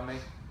saddle from me.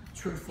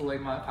 Truthfully,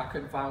 I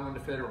couldn't find one to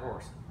fit her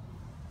horse.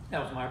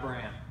 That was my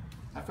brand.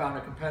 I found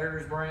a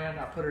competitor's brand.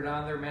 I put it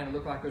on there. Man, it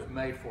looked like it was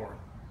made for it.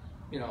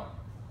 You know,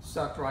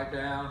 sucked right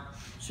down.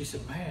 She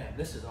said, man,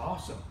 this is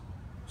awesome.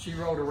 She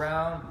rode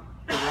around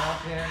the round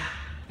pen.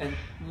 And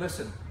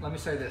listen, let me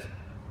say this.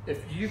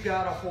 If you've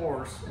got a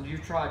horse and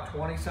you've tried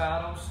 20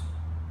 saddles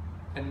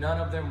and none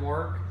of them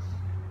work,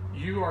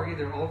 you are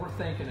either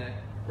overthinking it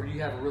or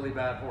you have a really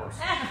bad horse.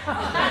 Because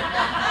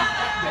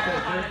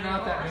there's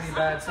not that many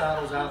bad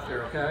saddles out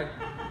there, okay?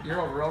 You're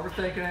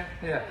overthinking it?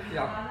 Yeah.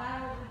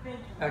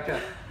 Okay.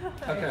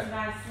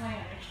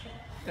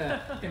 Yeah.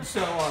 And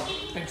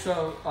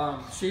so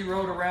she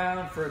rode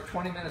around for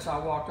 20 minutes. I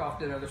walked off,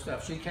 did other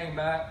stuff. She came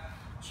back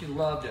She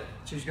loved it.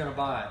 She's gonna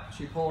buy it.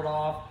 She pulled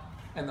off,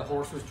 and the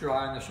horse was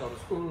dry in the shoulders.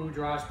 Ooh,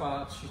 dry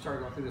spots. She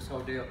started going through this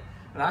whole deal.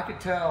 And I could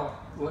tell,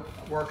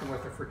 working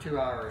with her for 2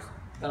 hours,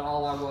 that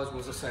all I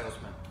was a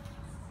salesman.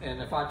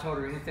 And if I told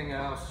her anything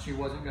else, she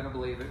wasn't gonna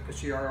believe it, because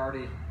she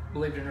already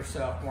believed in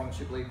herself more than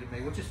she believed in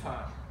me, which is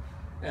fine.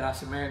 And I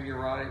said, ma'am, you're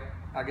right.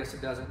 I guess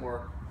it doesn't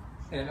work.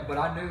 But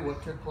I knew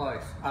what took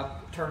place. I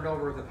turned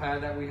over the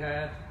pad that we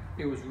had.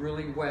 It was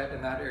really wet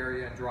in that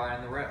area and dry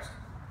in the rest.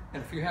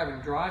 And if you're having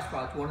dry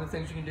spots, one of the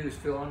things you can do is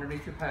feel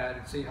underneath your pad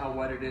and see how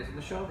wet it is in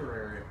the shoulder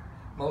area.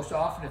 Most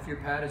often, if your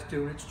pad is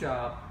doing its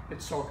job,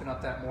 it's soaking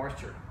up that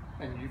moisture,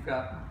 and you've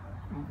got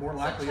more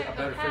likely so a check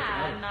better the fit than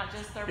pad, others. not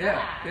just their Yeah,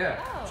 back.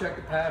 yeah. Oh. Check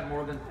the pad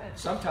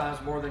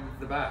sometimes more than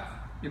the back.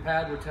 Your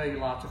pad will tell you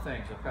lots of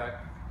things, okay?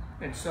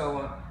 And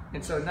so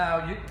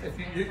now,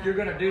 if you're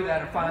going to do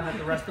that and find that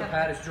the rest of the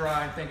pad is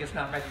dry and think it's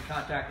not making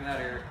contact in that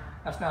area,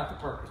 that's not the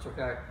purpose,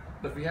 okay?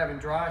 But if you're having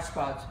dry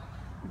spots,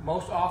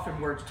 most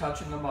often where it's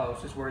touching the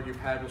most is where your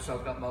pad will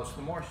soak up most of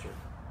the moisture,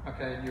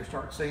 okay? And you'll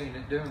start seeing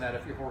it doing that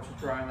if your horse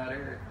is dry in that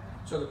area.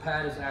 So the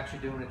pad is actually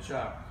doing its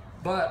job.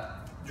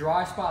 But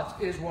dry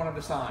spots is one of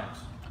the signs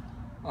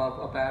of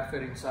a bad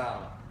fitting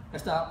saddle.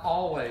 It's not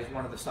always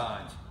one of the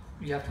signs.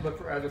 You have to look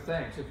for other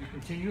things. If you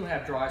continue to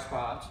have dry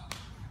spots,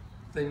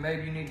 then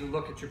maybe you need to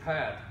look at your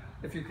pad.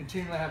 If you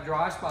continue to have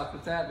dry spots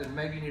with that, then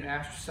maybe you need to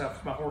ask yourself,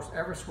 has my horse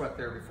ever sweat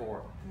there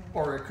before?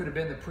 Or it could have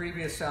been the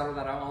previous saddle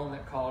that I owned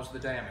that caused the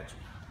damage.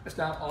 It's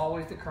not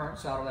always the current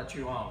saddle that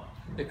you own.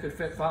 It could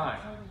fit fine.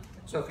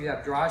 So if you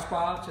have dry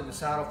spots and the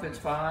saddle fits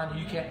fine,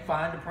 you can't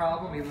find a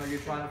problem, even though you're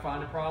trying to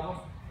find a problem,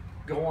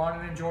 go on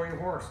and enjoy your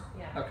horse.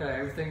 Yeah. Okay,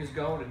 everything is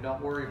golden,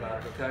 don't worry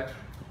about it, okay?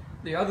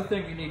 The other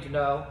thing you need to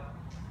know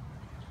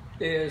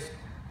is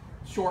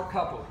short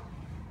coupled.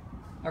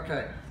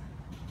 Okay,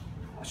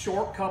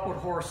 short coupled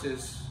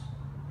horses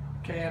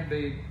can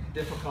be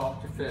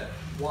difficult to fit.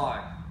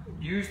 Why?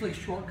 Usually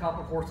short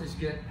coupled horses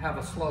have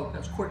a slope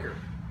that's quicker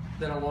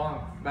than a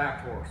long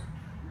backed horse.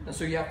 And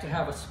so you have to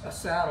have a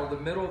saddle. The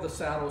middle of the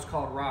saddle is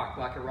called rock,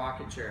 like a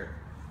rocking chair.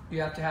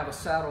 You have to have a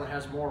saddle that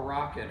has more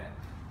rock in it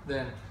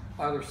than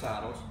other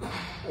saddles,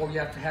 or you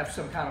have to have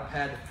some kind of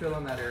pad to fill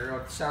in that area, or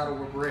the saddle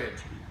will bridge.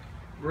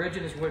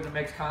 Bridging is when it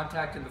makes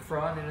contact in the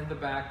front and in the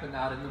back, but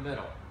not in the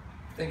middle.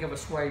 Think of a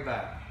sway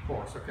back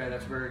horse, okay?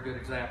 That's a very good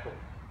example.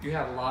 You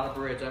have a lot of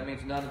bridge. That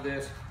means none of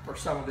this or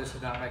some of this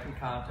is not making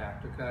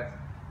contact, okay?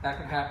 That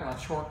can happen on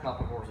short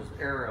coupled horses,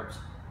 Arabs,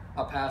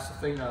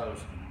 Pasafinos,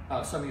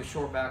 some of your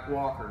short back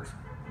walkers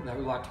that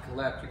we like to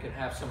collect. You can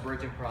have some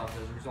bridging problems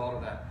as a result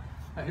of that.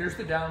 Now here's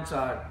the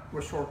downside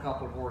with short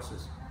coupled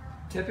horses.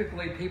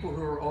 Typically, people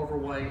who are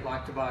overweight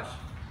like to buy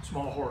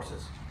small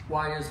horses.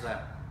 Why is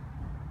that?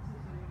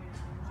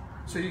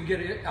 So you can get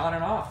it on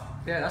and off.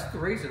 Yeah, that's the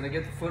reason. They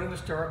get the foot in the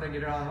stirrup, they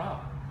get it on and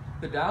off.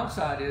 The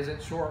downside is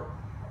it's short.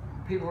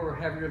 People who are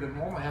heavier than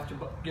normal have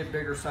to get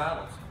bigger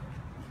saddles.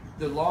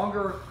 The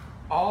longer,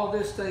 all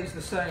this stays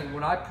the same.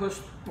 When I push,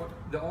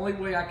 the only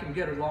way I can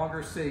get a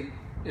longer seat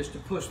is to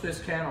push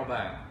this cantle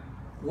back.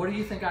 What do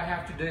you think I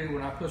have to do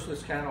when I push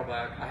this cantle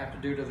back? I have to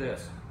do to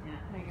this.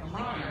 Make it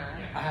longer.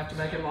 I have to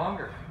make it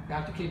longer. I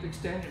have to keep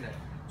extending it.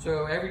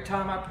 So every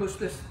time I push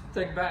this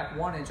thing back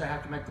 1 inch, I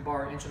have to make the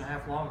bar 1.5 inches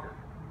longer.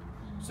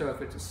 So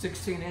if it's a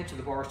 16 inch and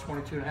the bar is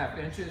 22.5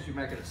 inches, you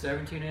make it a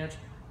 17 inch.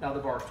 Now the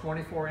bar is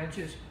 24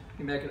 inches.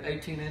 You make it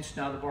 18 inch.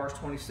 Now the bar is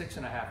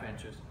 26.5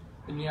 inches.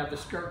 And you have the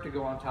skirt to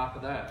go on top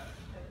of that.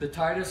 The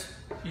tightest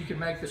you can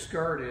make the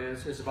skirt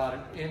is about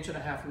 1.5 inches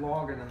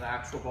longer than the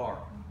actual bar.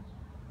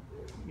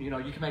 You know,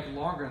 you can make it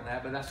longer than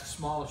that, but that's the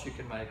smallest you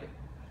can make it.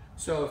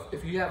 So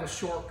if you have a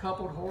short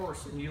coupled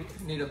horse and you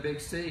need a big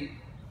seat,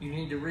 you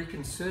need to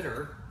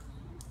reconsider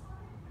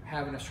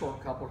having a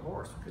short coupled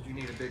horse because you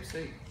need a big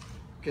seat.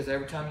 Because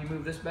every time you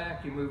move this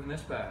back, you're moving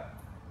this back.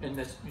 And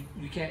this,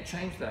 you can't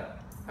change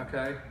that,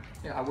 okay?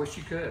 Yeah, I wish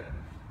you could.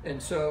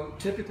 And so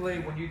typically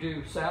when you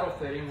do saddle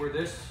fitting, where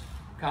this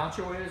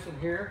concho is in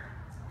here,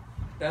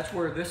 that's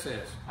where this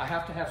is. I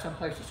have to have some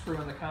place to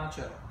screw in the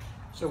concho.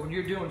 So when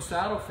you're doing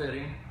saddle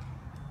fitting,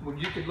 when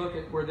you could look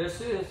at where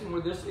this is and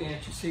where this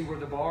inch, you see where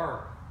the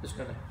bar is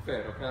going to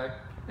fit, okay?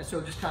 And so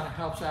it just kind of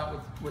helps out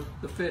with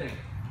the fitting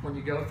when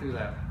you go through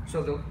that.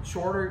 So the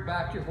shorter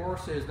back your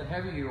horse is, the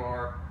heavier you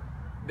are,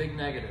 big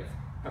negative,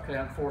 okay,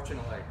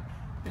 unfortunately.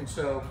 And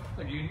so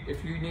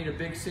if you need a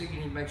big seat,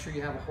 you need to make sure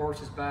you have a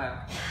horse's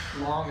back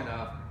long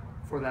enough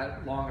for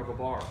that long of a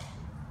bar.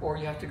 Or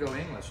you have to go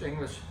English.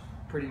 English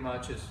pretty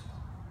much is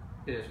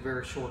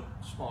very short,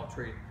 small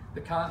tree.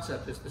 The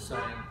concept is the same.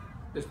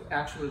 There's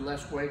actually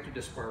less weight to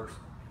disperse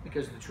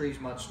because the tree's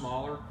much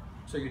smaller,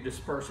 so you're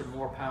dispersing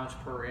more pounds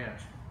per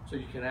inch. So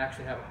you can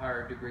actually have a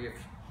higher degree of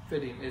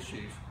fitting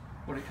issues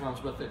when it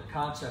comes, but the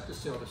concept is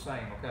still the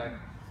same, okay?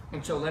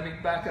 And so let me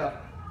back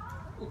up.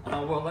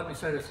 Well, let me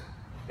say this.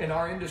 In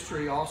our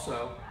industry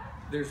also,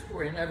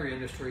 or in every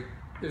industry,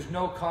 there's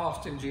no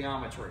cost in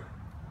geometry.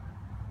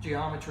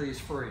 Geometry is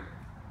free.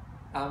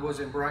 I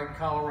was in Brighton,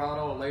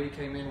 Colorado. A lady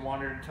came in,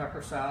 wanted a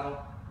tucker saddle.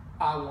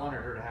 I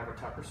wanted her to have a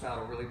tucker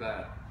saddle really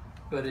bad,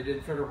 but it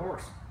didn't fit her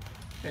horse.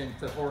 and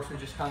the horse was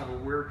just kind of a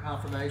weird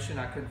conformation.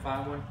 I couldn't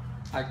find one.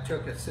 I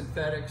took a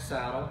synthetic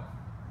saddle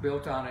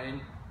built on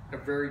a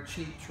very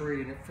cheap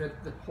tree, and it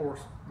fit the horse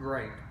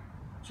great.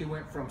 She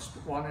went from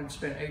wanting to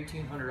spend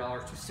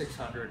 $1,800 to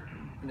 $600,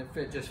 and it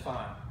fit just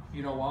fine.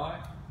 You know why?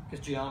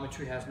 Because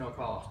geometry has no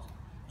cost.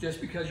 Just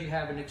because you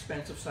have an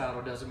expensive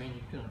saddle doesn't mean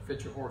you can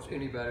fit your horse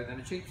any better than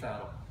a cheap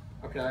saddle,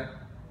 okay?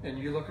 And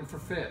you're looking for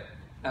fit.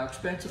 Now,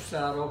 expensive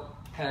saddle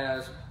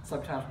has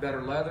sometimes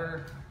better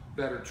leather,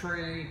 better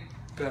tree,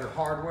 better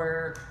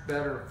hardware,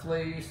 better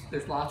fleece.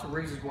 There's lots of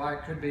reasons why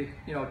it could be,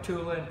 you know,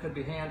 tooling, could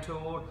be hand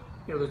tooled.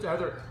 You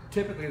know,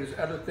 typically there's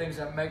other things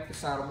that make the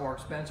saddle more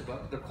expensive,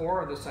 but the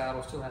core of the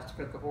saddle still has to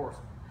fit the horse.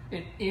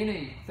 In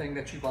anything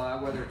that you buy,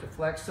 whether it's a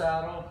flex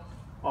saddle,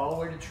 all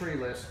the way to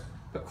treeless,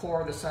 the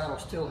core of the saddle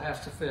still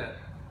has to fit,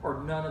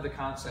 or none of the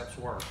concepts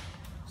work.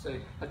 See,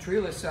 a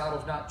treeless saddle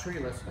is not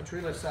treeless. A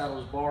treeless saddle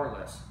is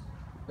barless.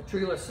 A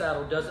treeless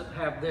saddle doesn't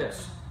have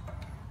this,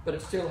 but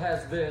it still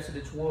has this, and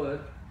it's wood,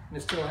 and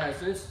it still has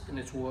this, and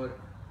it's wood.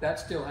 That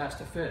still has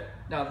to fit.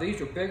 Now, these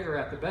are bigger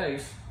at the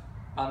base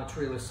on a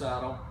treeless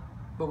saddle,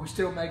 but we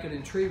still make it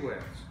in tree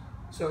widths.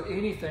 So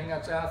anything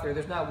that's out there,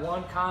 there's not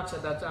one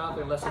concept that's out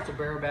there unless it's a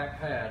bareback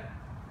pad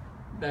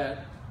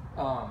that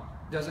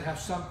doesn't have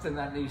something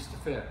that needs to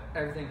fit.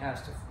 Everything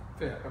has to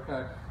fit,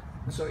 okay?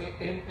 And so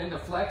in the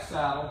flex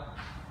saddle,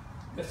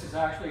 this is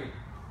actually,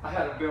 I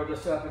had to build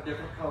this up in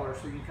different colors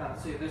so you can kind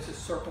of see it. This is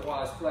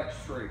circle-wise flex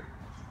tree.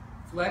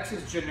 Flex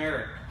is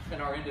generic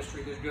in our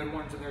industry. There's good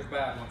ones and there's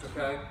bad ones,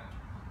 okay?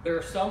 There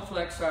are some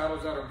flex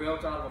saddles that are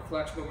built out of a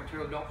flexible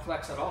material, don't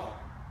flex at all,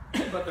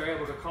 but they're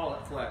able to call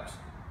it flex.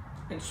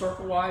 In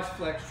circle-wise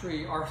flex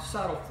tree, our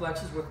saddle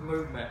flexes with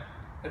movement.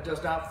 It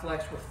does not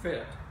flex with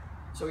fit.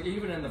 So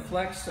even in the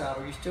flex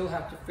saddle, you still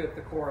have to fit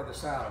the core of the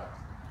saddle.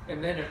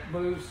 And then it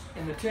moves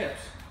in the tips,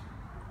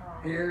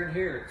 here and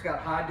here. It's got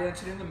high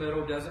density in the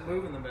middle, doesn't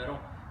move in the middle,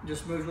 it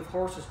just moves with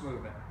horse's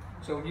movement.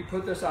 So when you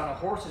put this on a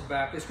horse's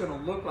back, it's gonna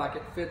look like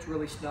it fits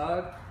really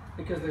snug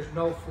because there's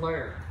no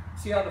flare.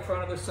 See how the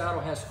front of the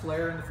saddle has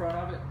flare in the front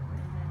of it?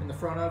 In the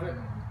front of it?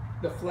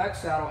 The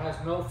flex saddle has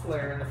no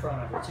flare in the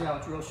front of it. See how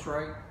it's real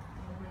straight?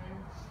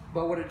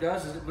 But what it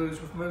does is it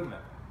moves with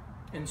movement.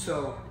 And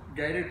so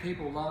gated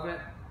people love it,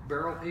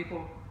 barrel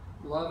people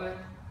love it.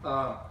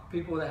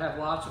 People that have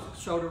lots of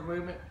shoulder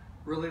movement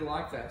really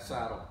like that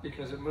saddle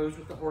because it moves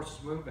with the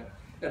horse's movement.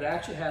 It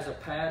actually has a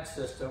pad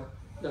system,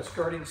 the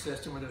skirting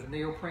system, where there's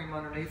neoprene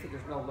underneath it,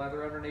 there's no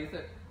leather underneath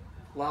it.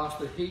 Allows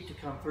the heat to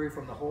come through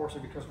from the horse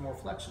and becomes more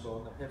flexible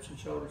in the hips and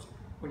shoulders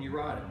when you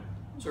ride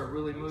it. So it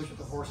really moves with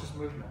the horse's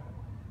movement.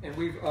 And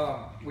we've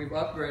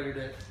upgraded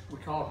it, we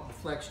call it the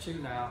Flex 2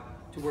 now,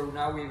 to where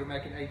now we even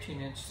make an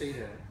 18-inch seat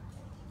in it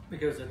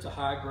because it's a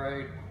high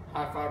grade,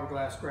 high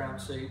fiberglass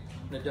ground seat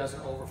and it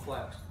doesn't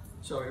overflex.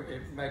 So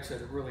it makes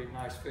it a really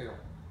nice feel.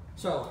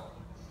 So,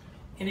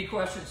 any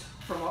questions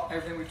from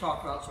everything we've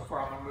talked about so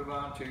far? I'm going to move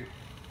on to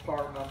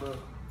part number.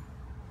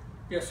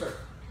 Yes, sir.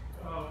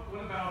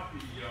 What about the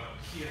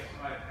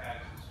CSI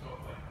pads and stuff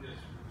like this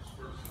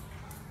for dispersing?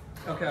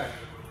 Okay.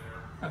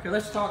 Okay,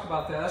 let's talk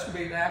about that. That's going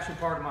to be the action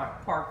part of my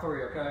part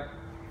 3, okay?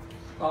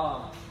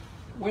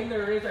 When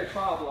there is a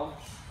problem,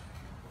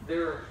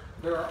 there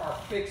are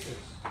fixes.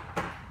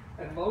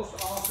 And most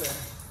often,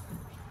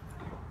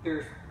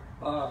 there's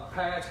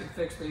pads can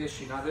fix the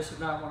issue. Now, this is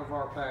not one of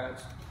our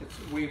pads. It's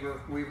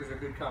Weaver. Weaver's a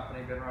good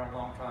company, been around a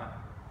long time.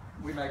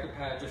 We make a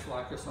pad just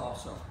like this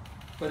also.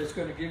 But it's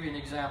going to give you an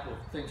example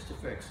of things to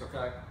fix,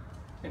 okay?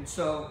 And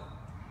so,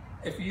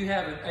 if you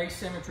have an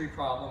asymmetry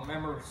problem,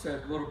 remember I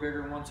said a little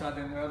bigger on one side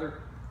than the other,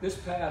 this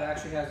pad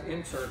actually has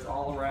inserts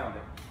all around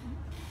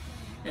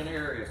it in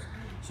areas.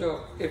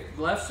 So if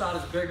the left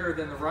side is bigger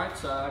than the right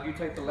side, you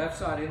take the left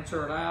side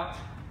insert out,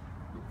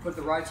 put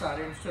the right side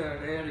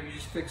insert in, and you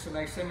just fix an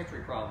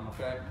asymmetry problem,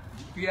 okay?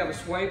 If you have a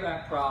sway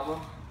back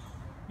problem,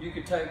 you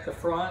could take the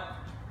front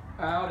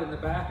out and the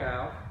back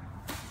out,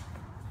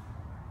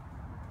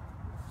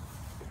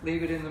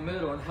 leave it in the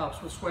middle, and it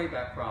helps with sway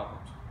back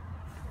problems.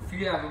 If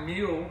you have a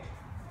mule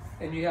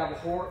and you have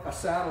a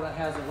saddle that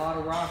has a lot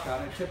of rock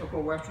on it, a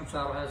typical Western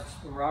saddle has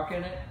some rock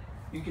in it,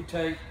 you could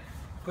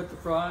put the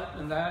front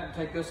and that and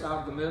take this out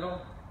of the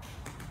middle,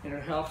 and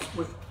it helps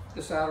with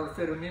the saddle to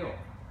fit a mule.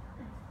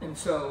 And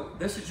so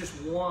this is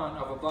just one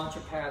of a bunch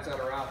of pads that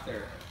are out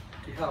there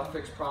to help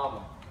fix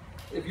problems.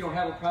 If you don't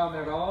have a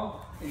problem at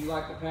all and you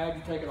like the pad,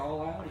 you take it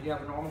all out and you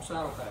have a normal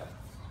saddle pad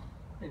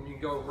and you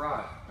go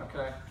ride,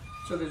 okay?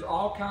 So there's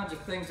all kinds of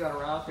things that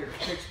are out there to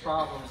fix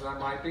problems that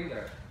might be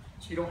there.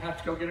 So you don't have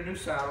to go get a new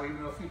saddle,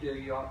 even though if you do,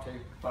 you ought to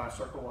buy a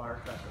circle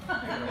wire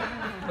cutter. You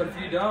know? But if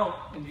you don't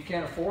and you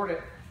can't afford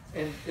it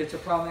and it's a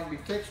problem that can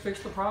be fixed,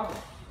 fix the problem.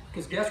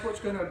 Because guess what's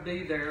going to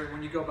be there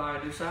when you go buy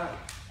a new saddle?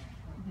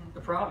 The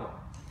problem.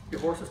 Your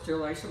horse is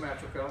still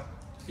asymmetrical,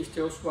 he's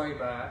still sway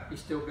back,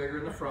 he's still bigger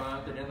in the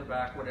front than in the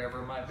back, whatever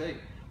it might be.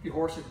 If your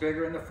horse is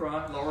bigger in the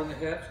front, lower in the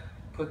hips,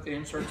 put the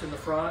inserts in the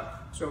front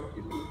so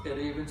it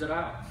evens it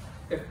out.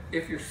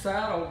 If your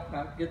saddle,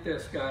 now get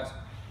this guys,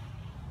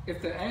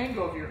 if the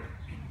angle of your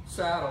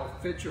saddle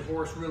fits your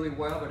horse really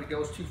well but it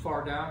goes too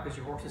far down because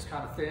your horse is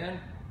kind of thin,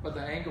 but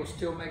the angle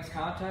still makes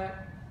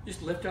contact,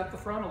 just lift up the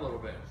front a little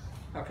bit,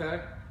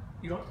 okay?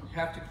 You don't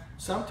have to,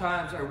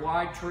 sometimes a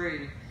wide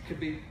tree could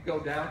go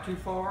down too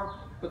far,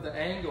 but the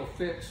angle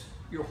fits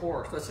your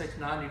horse. Let's say it's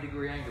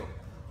 90-degree angle.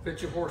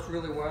 Fits your horse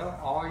really well,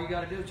 all you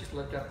gotta do is just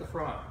lift up the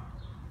front.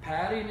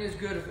 Padding is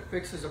good if it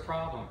fixes a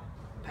problem.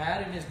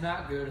 Padding is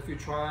not good if you're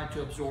trying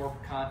to absorb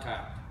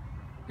contact.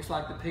 It's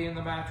like the pee in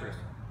the mattress.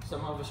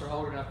 Some of us are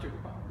old enough to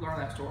learn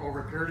that story.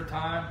 Over a period of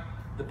time,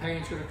 the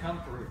pain's gonna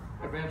come through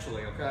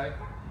eventually, okay?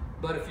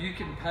 But if you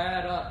can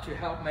pad up to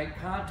help make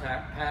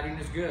contact, padding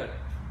is good.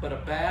 But a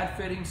bad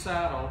fitting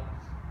saddle,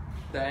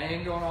 the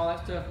angle and all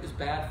that stuff is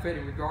bad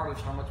fitting regardless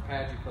of how much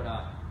pad you put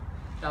on.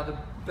 Now the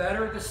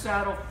better the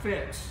saddle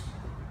fits,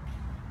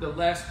 the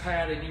less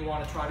padding you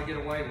want to try to get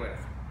away with.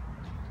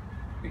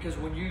 Because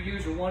when you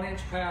use a 1-inch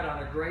pad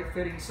on a great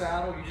fitting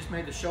saddle, you just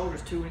made the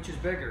shoulders 2 inches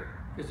bigger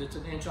because it's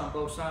 1 inch on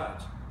both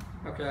sides,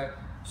 okay?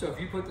 So if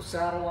you put the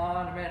saddle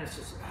on, man, it's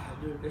just,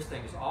 oh, dude, this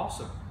thing is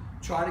awesome.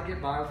 Try to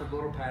get by with as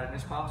little padding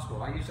as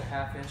possible. I use a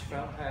 1/2-inch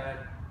felt pad.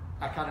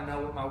 I kind of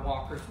know what my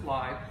walkers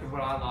like and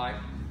what I like.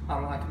 I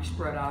don't like to be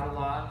spread out a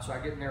lot, so I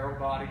get narrow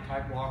body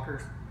type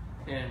walkers,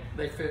 and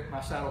they fit,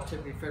 my saddles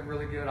typically fit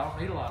really good. I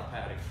don't need a lot of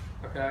padding,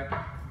 okay?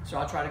 So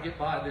I try to get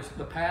by this.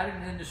 The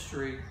padding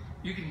industry,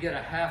 you can get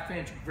a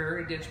 1/2-inch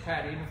very dense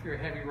pad, even if you're a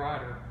heavy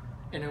rider,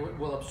 and it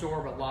will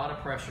absorb a lot of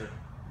pressure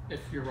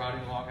if you're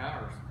riding long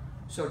hours.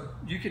 So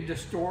you can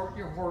distort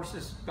your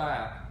horse's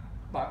back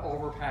by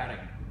over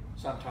padding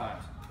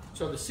sometimes.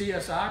 So the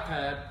CSI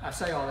pad, I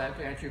say all that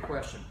to answer your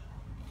question.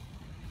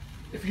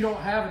 If you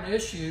don't have an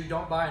issue,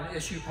 don't buy an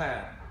issue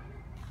pad.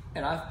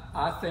 And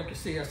I think a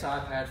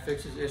CSI pad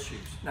fixes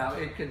issues. Now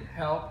it can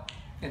help,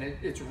 and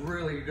it's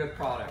really a good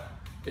product.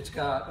 It's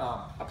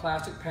got a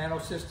plastic panel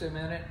system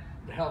in it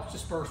that helps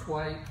disperse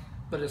weight,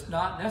 but it's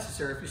not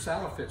necessary if your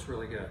saddle fits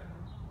really good.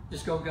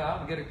 Just go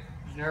out and get a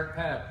generic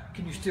pad.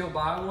 Can you still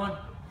buy one?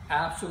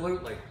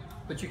 Absolutely.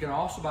 But you can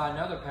also buy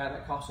another pad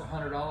that costs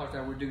 $100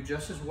 that would do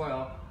just as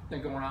well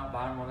than going out and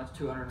buying one that's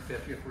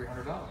 $250 or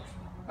 $300,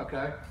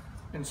 okay?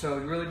 And so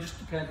it really just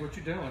depends what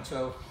you're doing.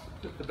 So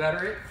the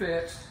better it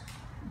fits,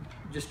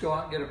 just go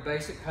out and get a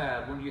basic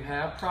pad. When you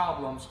have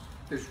problems,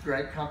 there's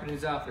great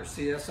companies out there,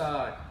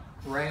 CSI,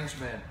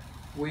 Rangeman,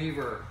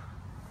 Weaver,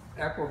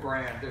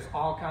 Equibrand. There's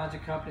all kinds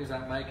of companies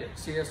that make it.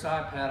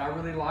 CSI pad, I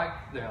really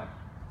like them.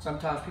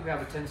 Sometimes people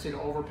have a tendency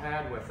to over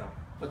pad with them,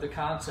 but the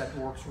concept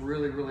works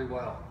really, really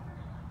well.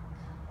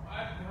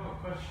 I have a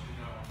question,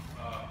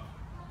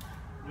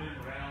 Lynn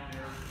around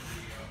there,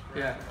 the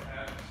Yeah.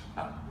 pads.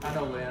 I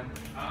know Lynn.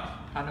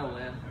 I know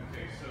Lynn.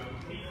 Okay, so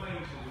he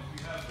claims that if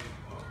you have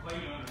a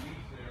plate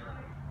underneath there,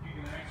 you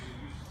can actually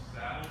use the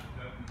saddle.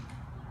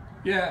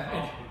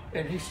 Yeah,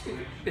 and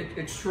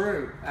it's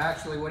true.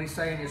 Actually, what he's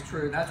saying is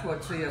true. That's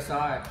what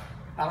CSI,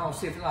 I don't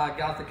see if I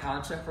got the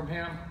concept from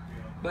him,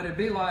 but it'd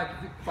be like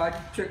if I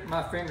took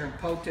my finger and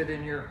poked it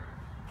in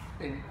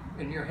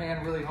your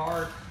hand really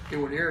hard, it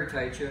would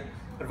irritate you.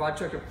 But if I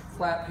took a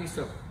flat piece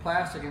of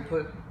plastic and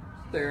put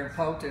there and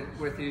poked it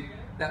with you,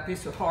 that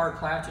piece of hard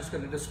plastic is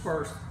going to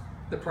disperse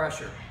the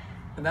pressure.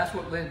 And that's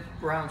what Lynn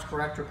Brown's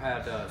corrector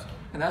pad does.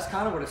 And that's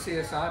kind of what a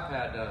CSI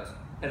pad does.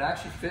 It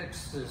actually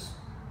fixes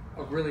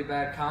a really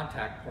bad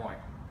contact point,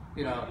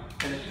 you know,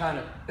 and it kind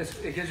of,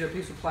 it gives you a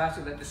piece of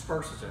plastic that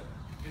disperses it.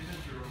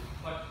 Isn't your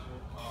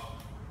flexible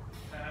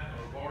pad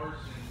or bars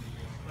in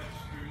the flex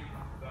screen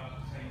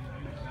about the same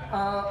thing as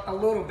that? A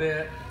little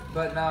bit,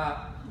 but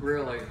not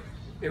really.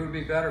 It would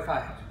be better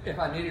if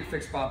I needed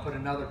fixed bar, put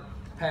another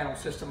panel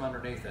system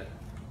underneath it.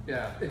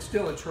 Yeah, it's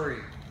still a tree,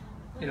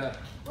 you know.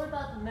 What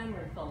about the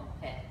memory foam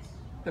pads?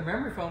 The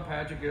memory foam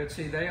pads are good.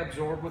 See, they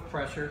absorb with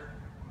pressure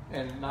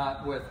and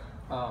not with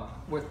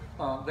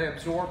they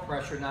absorb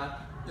pressure,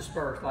 not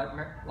disperse,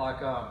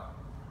 like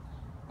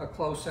a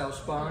closed cell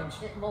sponge.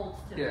 It molds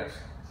to Yes,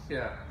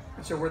 yeah.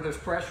 And so where there's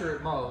pressure,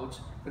 it molds.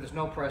 Where there's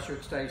no pressure,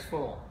 it stays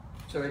full.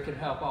 So it can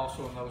help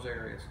also in those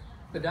areas.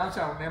 The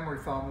downside with memory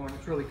foam, when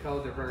it's really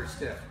cold, they're very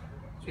stiff.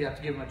 So you have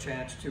to give them a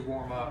chance to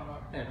warm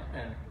up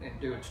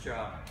and do its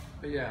job.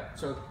 But yeah,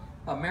 so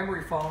a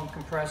memory foam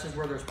compresses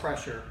where there's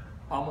pressure,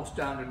 almost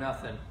down to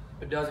nothing.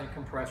 It doesn't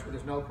compress where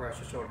there's no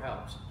pressure, so it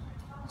helps.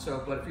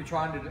 So, but if you're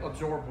trying to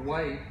absorb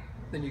weight,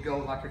 then you go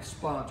like a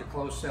sponge, a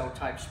closed cell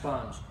type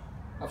sponge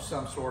of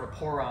some sort, a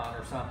poron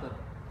or something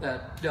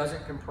that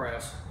doesn't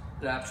compress,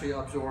 that actually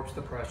absorbs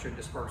the pressure and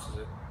disperses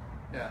it.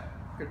 Yeah,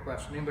 good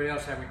question. Anybody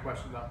else have any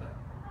questions about that?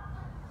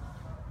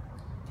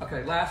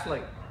 Okay,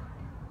 lastly,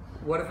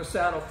 what if a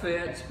saddle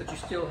fits, but you're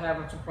still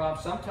having some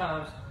problems?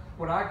 Sometimes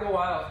when I go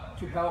out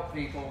to help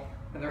people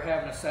and they're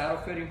having a saddle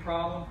fitting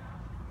problem,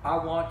 I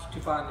want to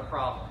find the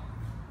problem.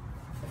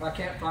 If I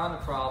can't find the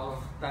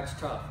problem, that's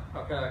tough,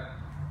 okay?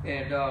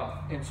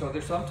 And so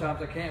there's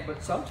sometimes I can't,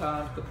 but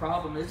sometimes the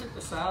problem isn't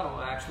the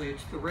saddle, actually,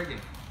 it's the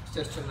rigging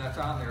system that's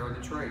on there, or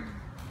the tree.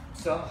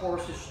 Some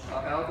horses'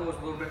 elbow is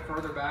a little bit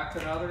further back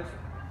than others,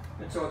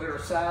 and so there are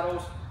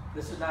saddles.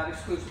 This is not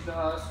exclusive to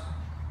us.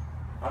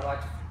 I'd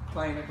like to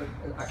claim it, but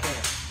I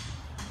can't.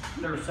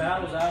 There are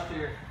saddles out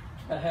there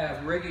that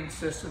have rigging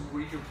systems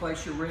where you can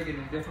place your rigging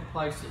in different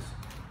places.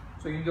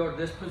 So you can go to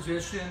this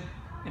position,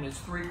 in its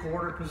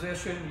 3/4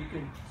 position. You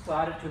can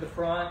slide it to the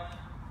front.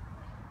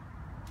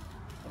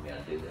 Let me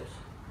undo this.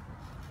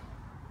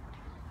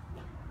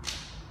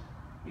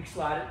 You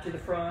slide it to the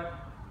front,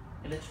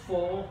 and it's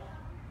full.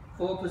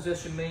 Full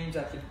position means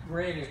that the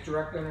ring is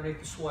directly underneath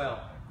the swell.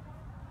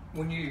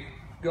 When you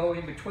go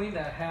in between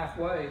that,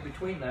 halfway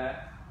between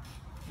that,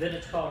 then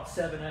it's called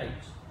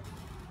 7/8.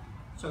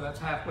 So that's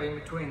halfway in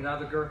between. Now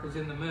the girth is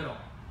in the middle.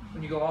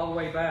 When you go all the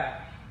way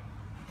back,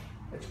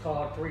 it's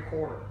called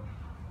 3/4.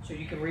 So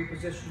you can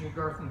reposition your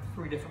girth in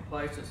 3 different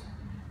places.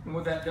 And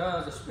what that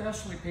does,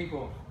 especially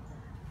people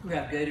who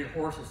have gaited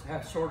horses,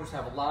 sorters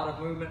have a lot of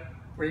movement,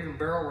 or even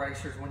barrel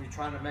racers, when you're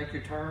trying to make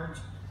your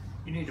turns,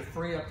 you need to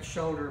free up the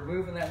shoulder.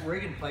 Moving that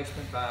rigging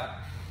placement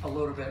back a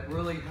little bit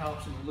really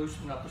helps in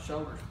loosening up the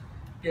shoulders.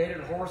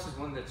 Gaited horses,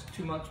 when there's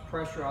too much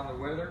pressure on the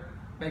wither,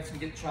 makes them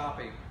get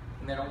choppy,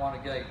 and they don't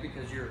want to gait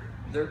because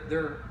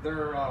their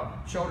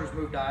shoulders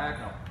move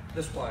diagonal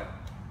this way.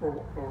 Or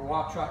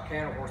walk, trot,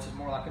 canter horse is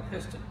more like a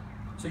piston.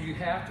 So you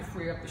have to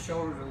free up the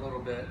shoulders a little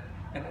bit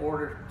in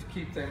order to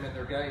keep them in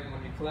their gait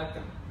when you collect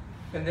them.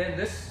 And then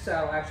this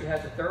saddle actually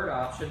has a third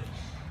option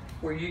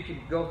where you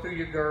can go through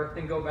your girth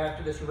and go back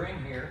to this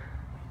ring here.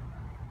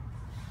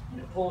 And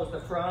it pulls the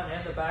front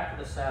and the back of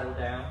the saddle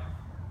down,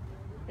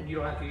 and you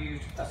don't have to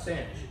use a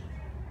cinch.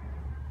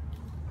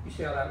 You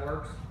see how that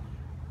works?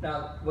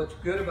 Now, what's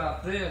good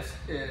about this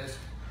is,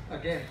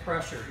 again,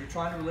 pressure. You're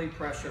trying to relieve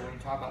pressure when you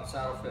talk about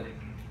saddle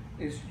fitting,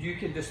 is you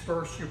can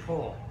disperse your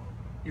pull.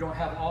 You don't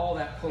have all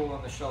that pull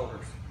on the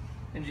shoulders.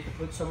 And you can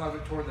put some of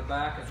it toward the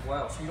back as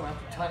well, so you don't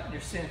have to tighten your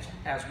cinch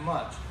as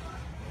much.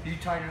 You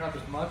tighten it up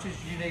as much as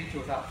you need to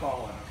without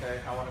falling, okay?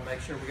 I want to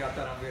make sure we got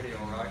that on video,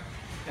 right?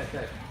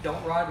 Okay,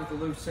 don't ride with the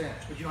loose cinch,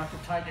 but you don't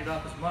have to tighten it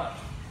up as much.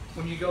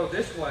 When you go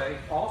this way,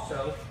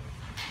 also,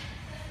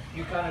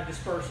 you kind of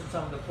dispersing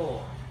some of the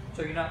pull.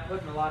 So you're not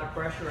putting a lot of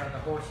pressure on the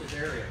horse's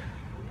area.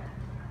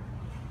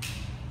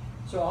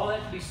 So all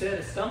that to be said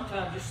is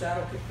sometimes your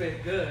saddle could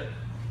fit good,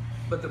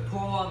 but the pull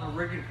on the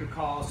rigging could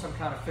cause some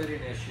kind of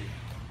fitting issue.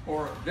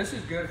 Or this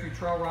is good if you're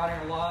trail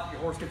riding a lot,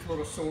 your horse gets a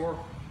little sore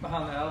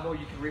behind the elbow,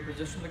 you can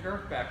reposition the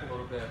girth back a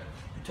little bit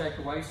to take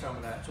away some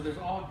of that. So there's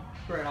all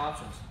great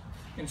options.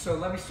 And so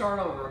let me start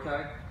over,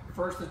 okay?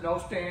 First, there's no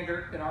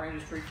standard in our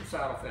industry for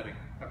saddle fitting,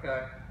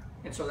 okay?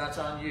 And so that's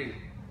on you.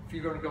 If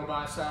you're going to go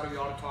buy a saddle, you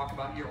ought to talk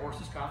about your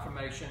horse's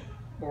conformation,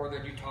 or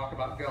that you talk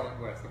about gullet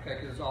width, okay?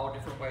 Because there's all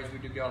different ways we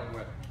do gullet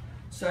width.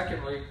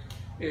 Secondly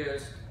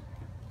is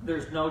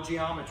there's no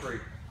geometry,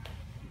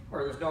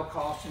 or there's no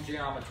cost in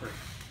geometry,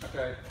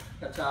 okay?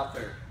 That's out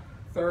there.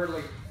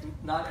 Thirdly,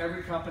 not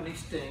every company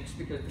stinks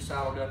because the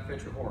saddle doesn't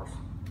fit your horse.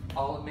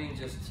 All it means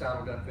is the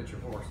saddle doesn't fit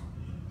your horse.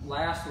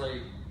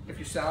 Lastly, if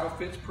your saddle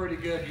fits pretty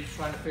good, you're just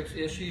trying to fix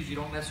issues, you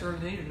don't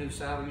necessarily need a new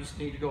saddle, you just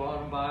need to go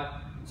out and buy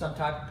some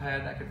type of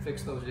pad that can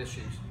fix those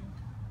issues.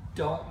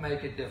 Don't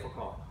make it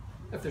difficult.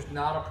 If there's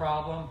not a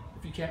problem,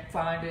 if you can't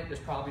find it, it's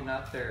probably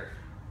not there.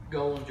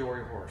 Go enjoy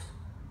your horse.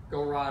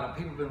 Go ride them.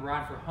 People have been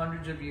riding for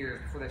hundreds of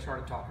years before they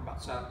started talking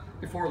about saddle.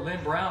 Before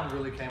Lynn Brown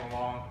really came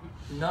along,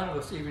 none of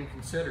us even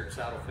considered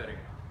saddle fitting.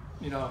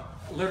 You know,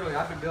 literally,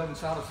 I've been building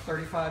saddles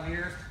 35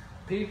 years.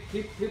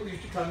 People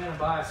used to come in and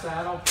buy a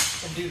saddle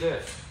and do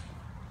this.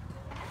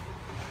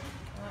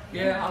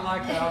 Yeah, I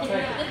like that, I'll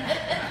take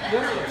it.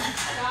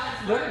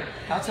 Literally,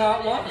 that's how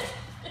it was.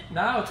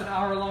 Now it's an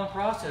hour-long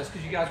process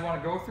because you guys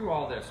want to go through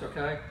all this,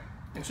 okay?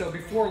 And so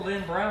before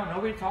Lynn Brown,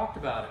 nobody talked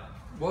about it.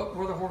 What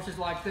were the horses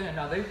like then?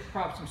 Now, they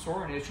probably some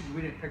soaring issues,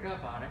 we didn't pick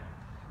up on it.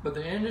 But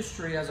the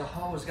industry as a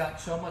whole has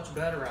got so much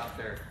better out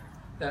there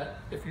that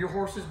if your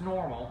horse is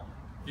normal,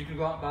 you can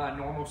go out and buy a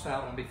normal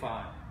saddle and be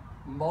fine.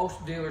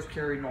 Most dealers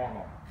carry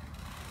normal.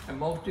 And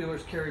most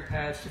dealers carry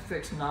pads to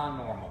fix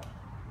non-normal.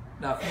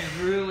 Now, if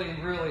you really,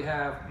 really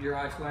have your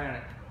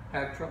Icelandic,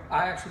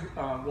 I actually,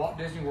 Walt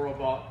Disney World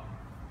bought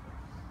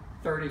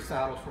 30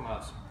 saddles from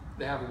us.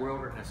 They have a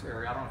wilderness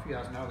area. I don't know if you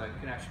guys know that. You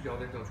can actually go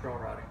there and go trail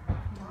riding.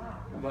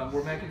 But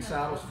we're making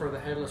saddles for the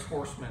Headless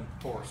Horseman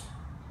horse,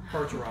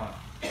 Percheron.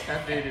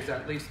 That dude is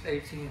at least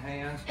 18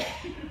 hands.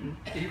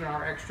 Even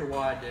our extra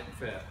wide didn't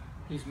fit.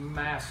 He's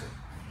massive.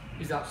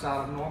 He's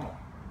outside of normal.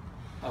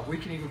 We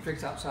can even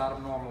fix outside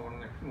of normal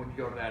when you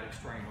go to that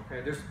extreme,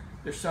 okay?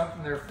 There's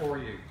something there for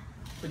you.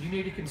 But you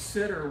need to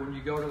consider when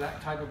you go to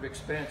that type of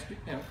expense,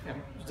 and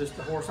is this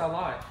the horse I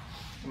like?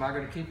 Am I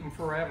going to keep him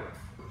forever?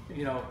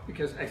 You know,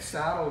 because a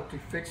saddle to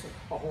fix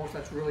a horse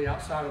that's really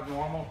outside of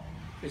normal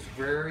is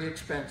very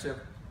expensive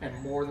and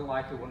more than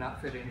likely will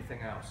not fit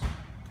anything else.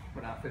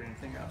 Will not fit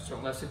anything else. So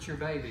unless it's your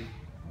baby,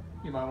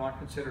 you might want to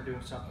consider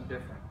doing something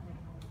different.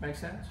 Make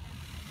sense?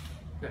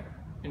 Okay.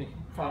 Any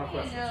final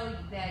questions? How do you know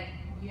that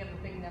you have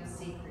a big enough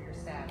seat for your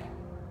saddle?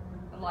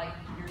 Like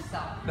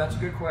yourself? That's a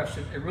good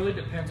question. It really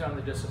depends on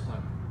the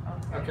discipline.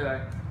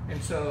 Okay.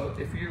 And so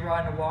if you're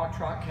riding a walk,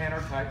 trot,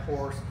 canter type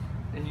horse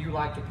and you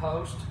like to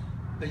post,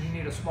 then you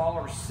need a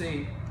smaller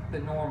seat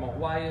than normal.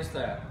 Why is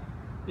that?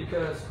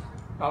 Because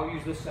I'll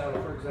use this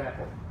saddle for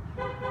example.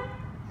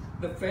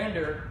 The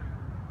fender,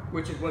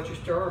 which is what your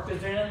stirrup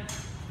is in,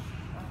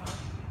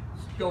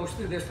 goes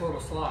through this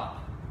little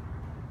slot.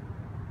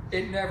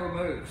 It never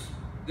moves.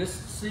 This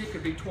seat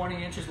could be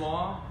 20 inches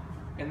long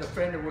and the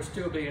fender will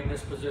still be in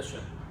this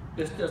position.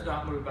 This does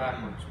not move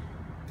backwards.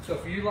 So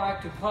if you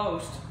like to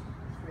post,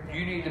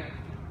 you need to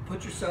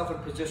put yourself in a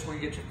position where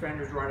you get your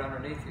fenders right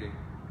underneath you.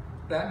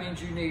 That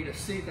means you need a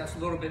seat that's a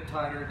little bit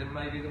tighter than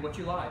maybe what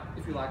you like,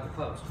 if you like to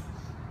post.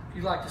 If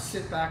you like to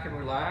sit back and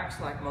relax,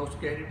 like most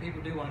gated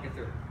people do, want to get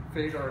their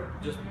feet, or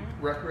just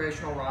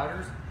recreational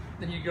riders,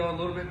 then you go a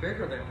little bit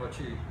bigger than what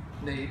you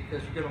need,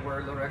 because you're going to wear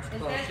a little extra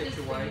Is clothes, that get just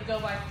your when weight. you go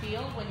by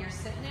feel when you're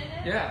sitting in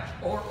it? Yeah,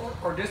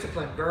 or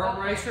discipline. Barrel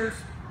Okay. racers,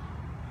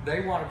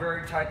 they want a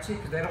very tight seat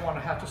because they don't want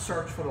to have to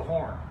search for the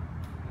horn.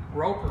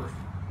 Ropers,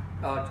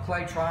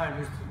 Clay Tryon,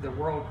 who's the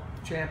world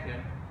champion,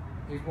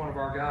 he's one of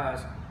our guys.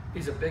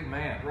 He's a big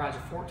man, rides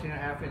a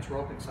 14.5-inch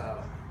roping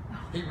saddle.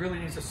 He really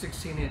needs a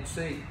 16-inch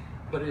seat,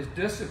 but his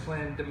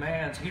discipline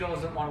demands he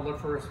doesn't want to look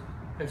for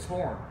his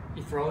horn.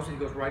 He throws it, he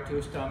goes right to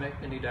his stomach,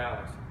 and he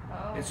dies.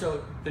 Oh. And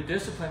so the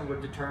discipline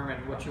would determine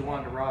what you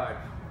want to ride.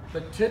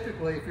 But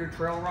typically, if you're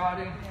trail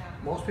riding,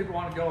 most people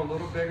want to go a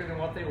little bigger than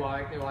what they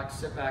like. They like to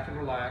sit back and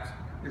relax.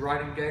 You're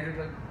riding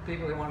gator,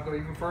 people, they want to go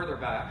even further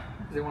back.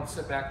 They want to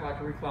sit back like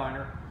a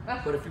recliner.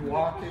 But if you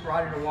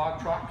riding a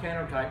walk, trot,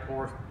 canter type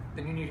horse,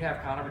 then you need to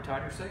have kind of a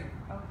tighter seat.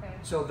 Okay.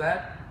 So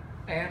that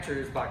answer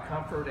is by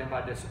comfort and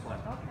by discipline.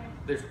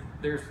 Okay.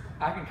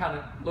 I can kind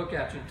of look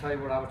at you and tell you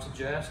what I would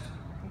suggest,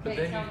 but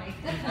Okay, then tell me.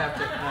 you have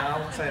to. No, I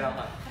won't say it out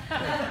loud.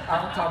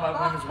 I don't talk about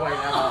women's weight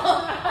at all.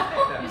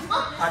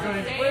 Yeah. I don't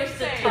even, Where's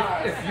the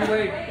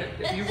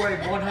if you weighed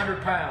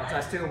 100 pounds,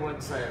 I still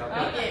wouldn't say it.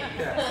 Okay? Okay.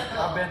 Yeah,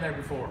 I've been there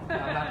before.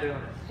 I'm not doing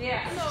it.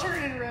 Yeah. So,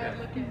 Turning around,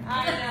 looking.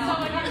 I know.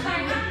 So like I'm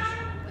trying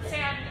to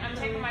say I'm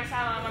taking my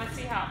saddle and I want to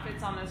see how it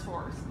fits on this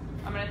horse.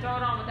 I'm going to throw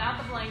it on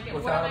without the blanket.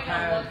 Without what a am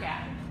I going pad. to look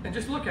at? And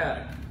just look at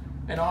it.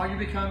 And all you're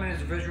becoming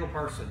is a visual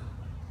person.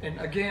 And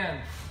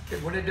again,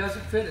 when it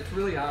doesn't fit, it's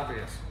really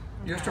obvious.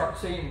 You'll start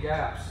seeing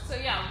gaps. So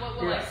yeah, what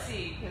will I Yeah.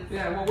 see? 'Cause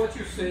Yeah, well, what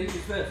you see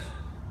is this.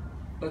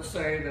 Let's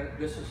say that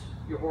this is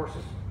your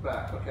horse's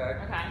back, okay?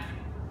 Okay.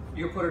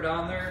 You put it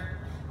on there,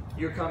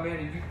 you come in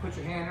and you put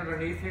your hand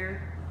underneath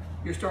here,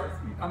 you start,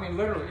 I mean,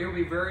 literally, it'll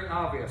be very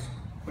obvious.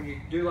 When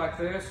you do like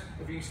this,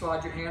 if you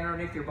slide your hand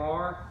underneath your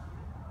bar,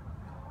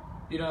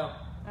 you know,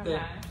 Okay.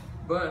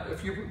 but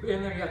if you're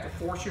in there, you have to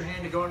force your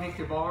hand to go underneath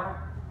your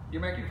bar,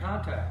 you're making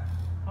contact.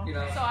 You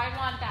know, So I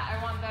want that.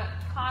 I want the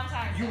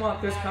contact. You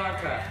want this that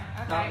contact.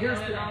 area. Now, Okay. here's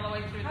going the- all the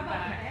way through the How about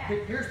back.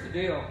 that? here's the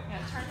deal. Yeah,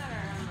 turn that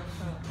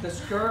around. The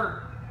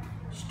skirt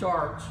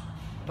starts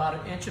about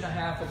 1.5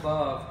 inches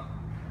above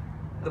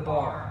the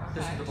bar.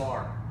 This is the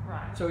bar.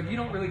 Right. So you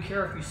don't really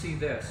care if you see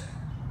this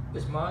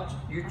as much.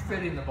 You're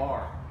fitting the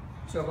bar.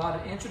 So about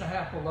 1.5 inches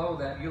below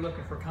that, you're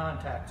looking for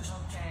contact just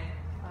Okay.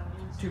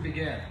 to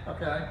begin.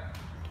 Okay.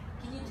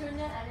 Can you turn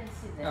that? I didn't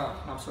see that. Oh,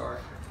 I'm sorry.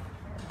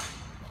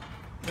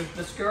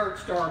 The skirt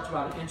starts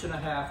about 1.5 inches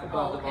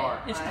above the Okay. bar.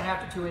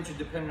 1.5 to 2 inches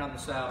depending on the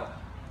saddle.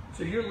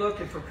 So you're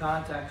looking for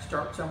contact to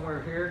start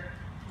somewhere here.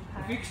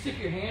 If you can stick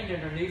your hand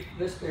underneath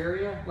this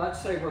area,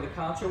 let's say where the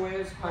concho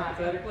is,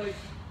 hypothetically,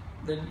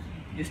 then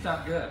it's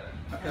not good.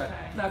 Okay. Okay.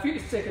 Now if you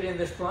can stick it in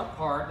this front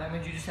part, that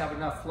means you just have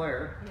enough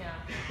flare,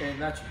 Yeah.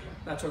 and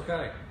that's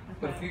okay.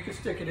 But if you can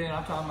stick it in,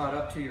 I'm talking about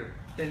up to your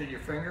end of your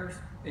fingers,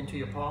 into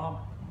your palm.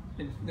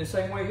 And the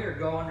same way here,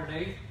 go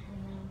underneath,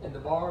 and the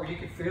bar, you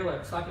can feel it.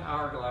 It's like an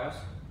hourglass.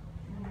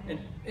 And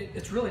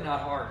it's really not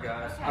hard,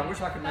 guys. I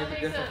wish I could make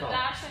it difficult.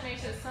 That actually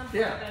makes it simpler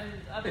Yeah.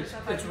 than other It's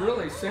stuff. it's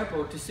really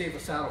simple to see if a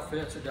saddle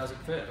fits or doesn't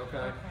fit,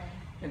 okay?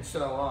 And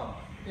so,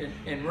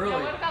 and really,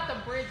 Now, what about the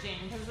bridging?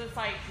 Because it's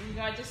like,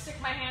 I just stick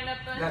my hand up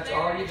in that's there.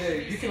 all you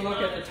do. You can look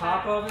at the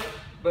top of it,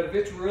 but if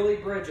it's really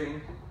bridging,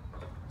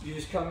 you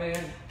just come in,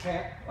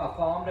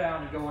 palm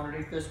down, and go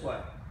underneath this way,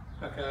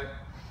 okay?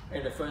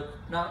 And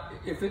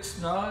if it's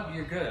snug,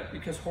 you're good,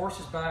 because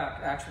horses'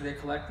 back, actually they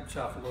collect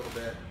themselves a little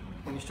bit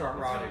when you start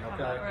riding,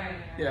 okay? Right.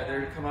 Yeah,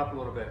 they come up a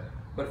little bit.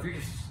 But if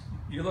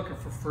you're looking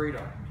for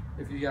freedom.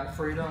 If you got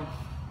freedom,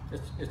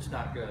 it's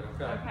not good,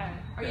 okay? Okay.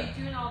 Are Yeah.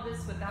 you doing all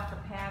this without the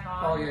pad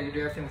on? Oh yeah, you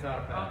do everything without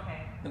a pad.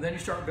 Okay. And then you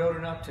start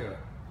building up to it.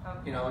 Okay.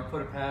 You know, you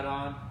put a pad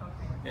on,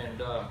 Okay.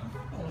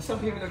 and some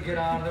people they'll get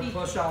on, they'll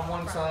push on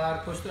one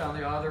side, push it on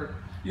the other.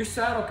 Your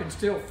saddle can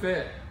still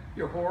fit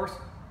your horse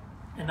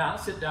and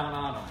not sit down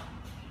on them.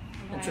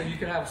 And so you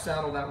can have a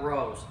saddle that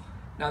rows.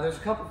 Now there's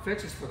a couple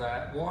fixes for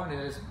that. One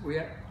is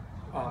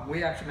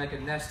we actually make a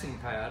nesting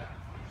pad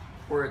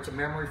where it's a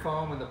memory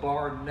foam and the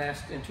bar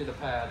nests into the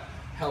pad,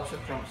 helps it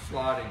from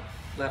sliding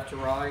left to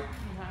right.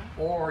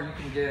 Or you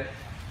can get,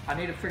 I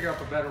need to figure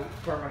out a better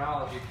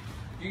terminology.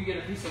 You can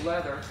get a piece of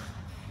leather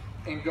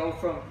and go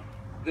from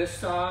this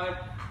side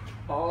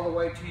all the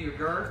way to your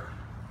girth.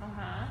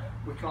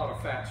 We call it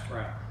a fat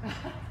strap.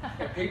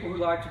 And people who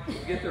like to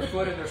get their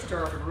foot in their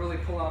stirrup and really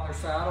pull on their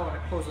saddle and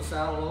it pulls the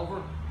saddle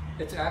over,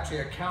 it's actually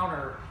a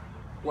counter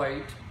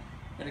weight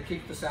and it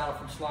keeps the saddle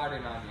from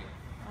sliding on you.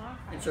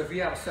 And so if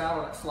you have a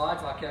saddle that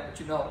slides like that, but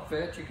you know it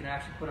fits, you can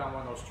actually put on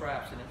one of those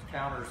straps and it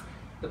counters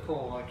the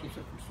pull and it keeps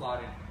it from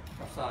sliding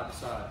from side to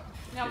side.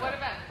 Now, what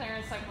about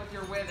clearance, like with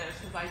your withers?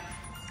 Because I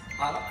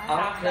I I don't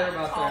have care that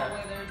about tall that.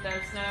 withered,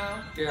 there's no.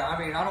 Yeah, I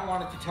mean, I don't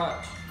want it to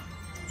touch.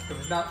 If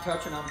it's not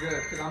touching, I'm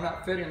good, because I'm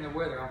not fitting the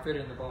wither, I'm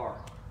fitting the bar.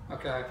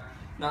 Okay?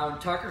 Now, in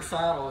Tucker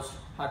saddles,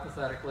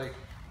 hypothetically,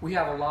 we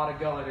have a lot of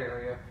gullet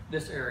area,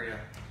 this area,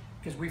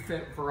 because we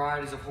fit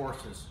varieties of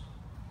horses.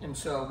 And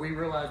so we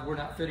realize we're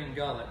not fitting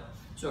gullet.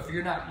 So if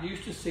you're not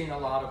used to seeing a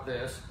lot of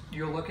this,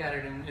 you'll look at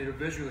it and it'll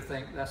visually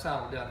think that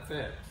saddle doesn't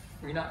fit.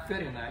 You're not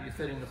fitting that, you're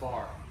fitting the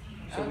bar.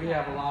 So we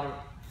have a lot of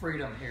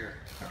freedom here,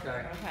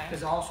 okay?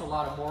 There's also a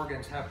lot of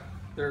Morgans have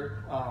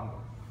their,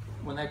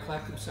 when they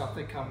collect themselves,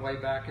 they come way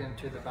back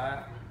into the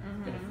back.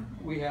 And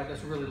if we have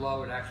this really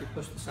low, it actually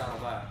pushes the saddle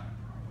back.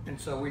 And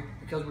so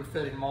because we're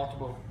fitting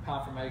multiple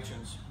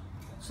conformations,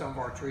 some of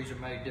our trees are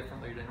made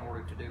differently in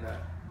order to do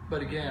that.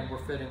 But again,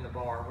 we're fitting the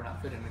bar, we're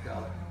not fitting the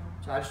gullet.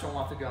 So I just don't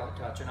want the gullet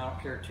touching. I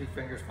don't care 2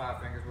 fingers,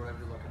 5 fingers, whatever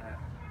you're looking at.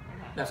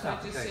 That's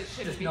not the case.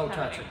 Just no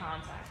touching.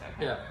 Contact.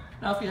 Okay. Yeah.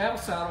 Now, if you have a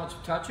saddle that's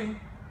touching,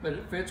 but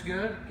it fits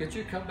good, get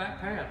you a cutback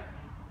pad.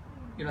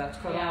 You know, it's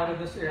cut out of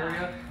this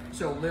area,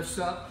 so it lifts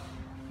up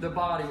the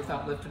body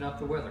without lifting up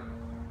the wither.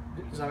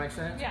 Does that make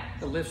sense? Yeah.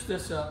 It lifts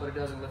this up, but it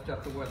doesn't lift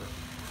up the wither.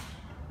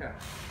 Yeah.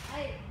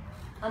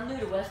 I'm new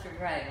to Western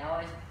riding. I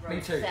always rode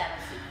Me too. saddle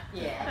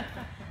seat. Yeah.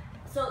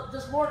 So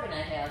this Morgan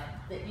I have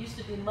that used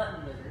to be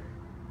mutton liver,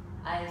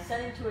 I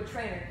sent him to a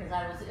trainer because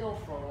I was ill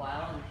for a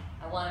while and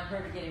I wanted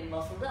her to get him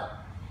muscled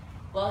up.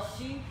 Well,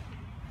 she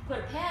put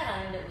a pad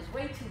on him that was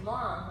way too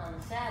long on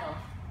the saddle,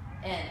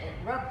 and it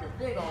rubbed a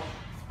big old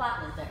spot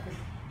in his neck. Because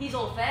he's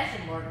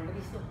old-fashioned Morgan, but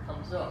he still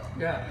comes up.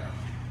 Yeah.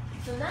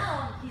 So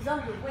now he's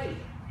underweight.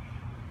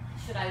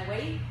 Should I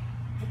wait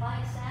to buy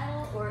a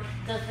saddle, or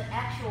does the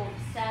actual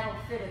saddle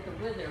fit at the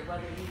wither,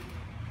 whether he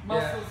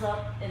muscles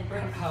up and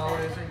brings How old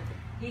is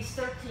he? He's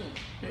 13.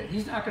 Yeah,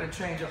 he's not going to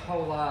change a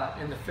whole lot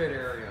in the fit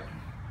area,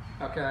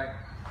 okay,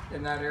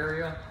 in that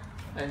area.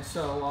 And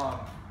so,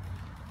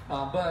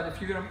 but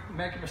if you're going to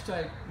make a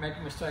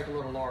mistake a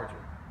little larger,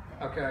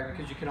 okay,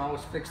 because you can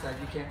always fix that.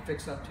 You can't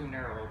fix up too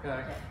narrow,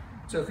 okay?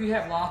 So if you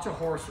have lots of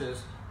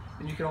horses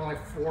and you can only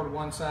afford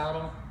one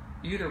saddle,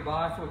 you either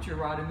buy for what you're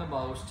riding the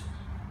most,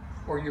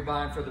 or you're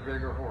buying for the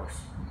bigger horse,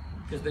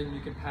 because then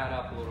you can pad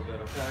up a little bit,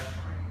 okay?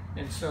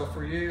 And so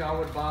for you, I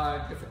would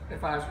buy,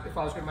 if I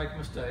was going to make a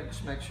mistake,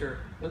 just make sure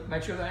the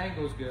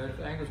angle is good. If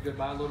the angle is good,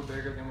 buy a little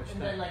bigger than what you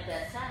And think. then like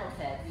that saddle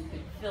pad, you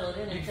could fill it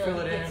in You until fill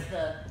he it gets in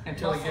the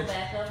until muscle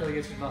back up. until he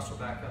gets his muscle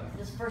back up.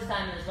 This is the first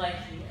time in his life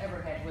he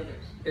ever had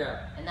withers.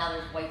 Yeah, And now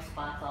there's white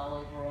spots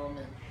all over him,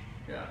 and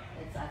yeah.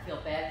 I feel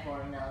bad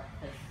for him now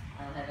because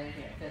I don't have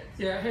anything that fits.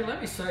 Yeah, hey,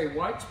 let me say,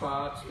 white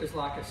spots is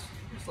like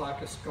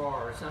a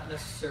scar. It's not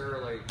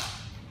necessarily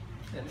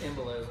an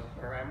embolism,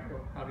 or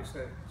how do you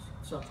say it?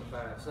 Something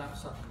bad. It's not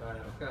something bad,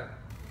 okay?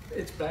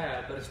 It's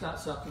bad, but it's not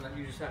something that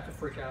you just have to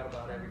freak out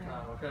about every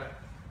time, okay?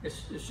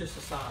 It's just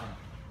a sign,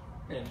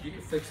 and you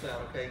can fix that,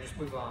 okay? Just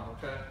move on,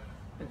 okay?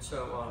 And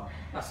so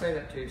I say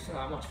that to you, so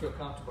I want you to feel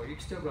comfortable. You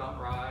can still go out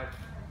and ride,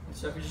 and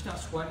so if you're just not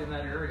sweating in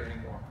that area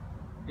anymore,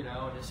 you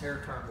know, and his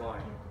hair turned white.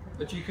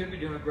 But you could be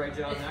doing a great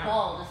job It's now.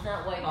 bald, it's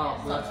not white. Oh,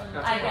 yet. well, So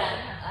that's I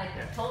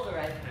bald. told her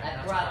I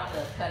that's brought the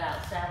bald.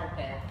 cutout saddle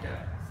pad, Yeah.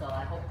 so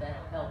I hope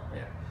that'll help.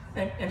 Yeah.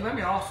 And let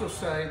me also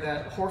say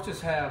that horses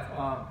have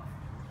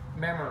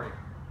memory.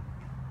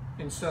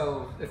 And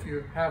so if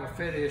you have a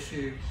fit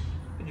issue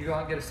and you go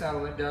out and get a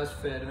saddle that does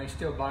fit and they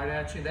still bite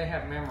at you, they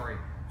have memory.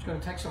 It's going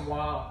to take a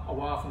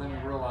while for them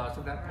to realize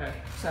that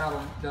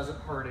saddle doesn't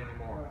hurt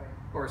anymore,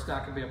 or it's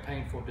not going to be a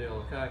painful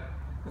deal, okay?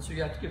 And so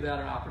you have to give that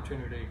an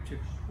opportunity to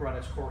run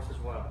its course as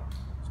well.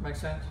 Does that make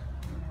sense?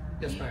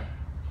 Yes, ma'am.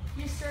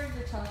 You started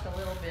to talk a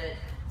little bit,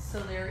 so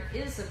there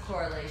is a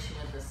correlation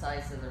with the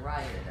size of the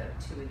rider,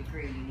 though, to a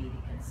degree you need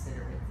to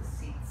consider with the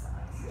seat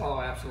size. Oh,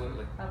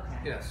 absolutely. Okay.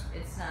 Yes.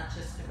 It's not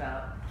just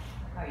about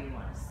how you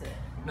want to sit.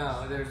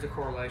 No, there's the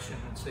correlation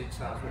in seat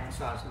size with the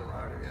size of the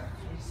rider, yeah.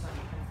 I just want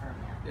to confirm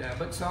that. Yeah,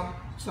 but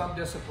some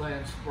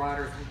disciplines,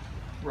 riders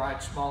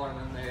ride smaller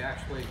than they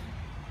actually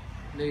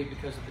need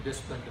because of the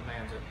discipline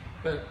demands it.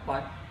 But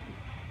like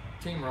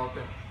team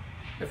roping,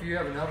 if you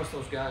ever notice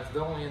those guys,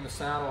 they're only in the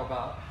saddle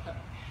about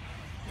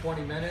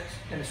 20 minutes,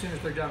 and as soon as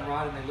they're done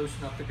riding, they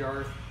loosen up the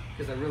girth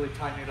because they really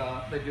tighten it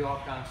up. They do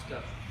all kinds of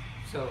stuff.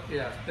 So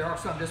yeah, there are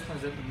some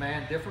disciplines that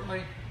demand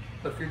differently,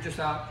 but if you're just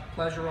out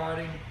pleasure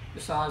riding,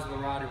 the size of the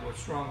rider will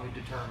strongly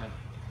determine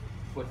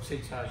what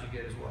seat size you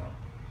get as well.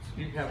 So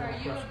you have So one are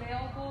you question.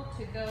 available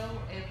to go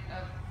if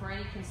for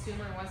any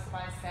consumer who wants to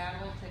buy a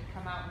saddle to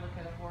come out and look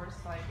at a horse?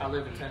 Like I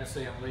live in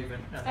Tennessee. I'm leaving.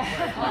 I'm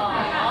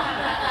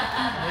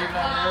Well, leaving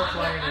on the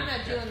airplane. I'm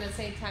not doing this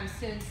anytime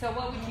soon. So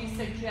what would you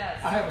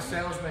suggest? I have a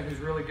salesman who's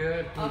really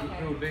good Okay.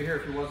 who would be here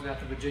if he wasn't at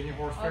the Virginia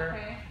Horse Fair.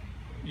 Okay.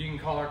 You can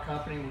call our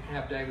company. We can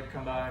have David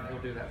come by and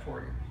he'll do that for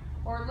you.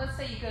 Or let's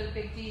say you go to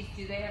Big D's.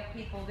 Do they have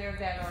people there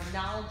that are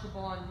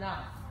knowledgeable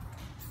enough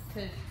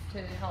to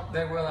help?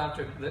 They will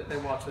after they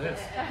watch this.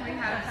 We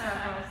have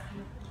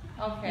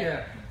several. Okay.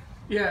 Yeah,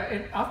 yeah.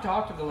 And I've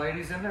talked to the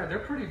ladies in there. They're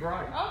pretty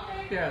bright.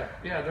 Okay.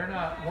 Yeah. They're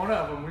not. One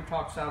of them we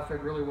talked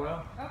Southfed really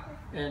well.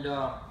 Okay. And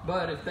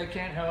but if they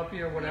can't help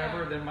you or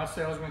whatever, Yeah. then my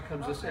salesman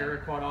comes this Okay.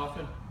 area quite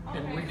often.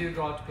 And we do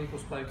go out to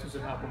people's places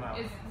and help them out.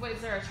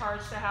 Is there a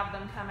charge to have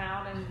them come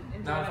out and do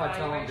Not an if I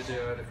tell them to evaluation?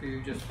 do it, if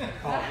you just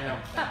call him.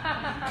 Okay,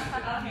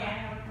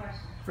 I have a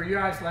question. For you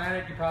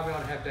Icelandic, you probably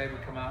ought to have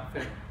David come out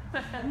and fit.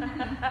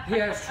 He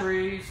has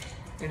trees,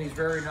 and he's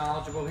very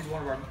knowledgeable. He's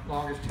one of our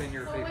longest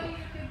tenured So people. what do you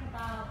think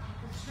about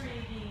the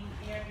tree being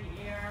air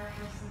to air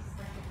versus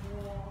like the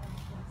wool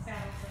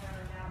saddles that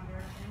are now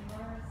American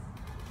indoors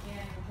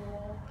and the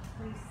wool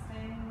fleece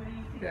thing? What do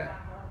you think Yeah. about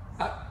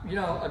those? You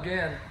know,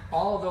 again,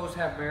 all of those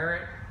have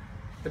merit.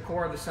 The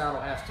core of the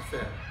saddle has to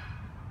fit.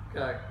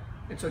 Okay,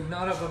 and so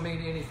none of them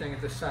mean anything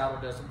if the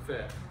saddle doesn't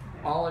fit.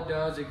 All it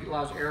does, it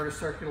allows air to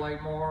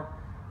circulate more.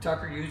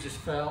 Tucker uses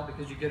felt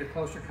because you get a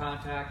closer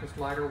contact. It's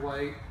lighter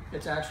weight.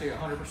 It's actually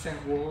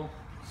 100% wool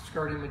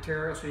skirting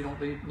material, so you don't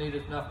need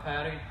enough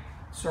padding.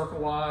 Circle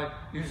Y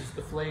uses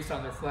the fleece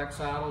on their flex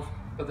saddles,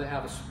 but they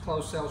have a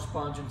closed cell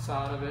sponge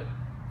inside of it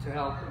to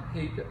help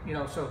heat. You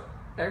know, so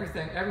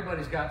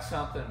everybody's got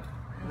something.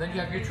 And then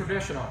you have your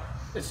traditional.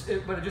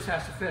 But it just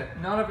has to fit.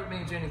 None of it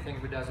means anything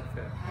if it doesn't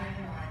fit.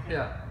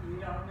 Yeah. You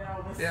don't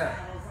know the Yeah.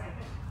 saddles like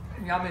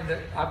I mean,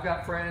 I've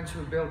got friends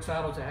who build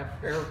saddles that have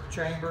air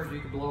chambers.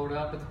 You can blow it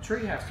up, but the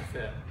tree has to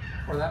fit,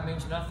 or that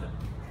means nothing.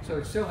 So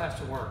it still has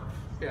to work.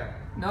 Yeah.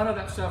 None of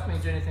that stuff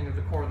means anything if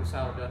the core of the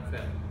saddle doesn't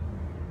fit.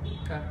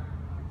 Okay.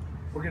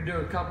 We're gonna do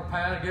a couple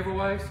pad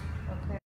giveaways.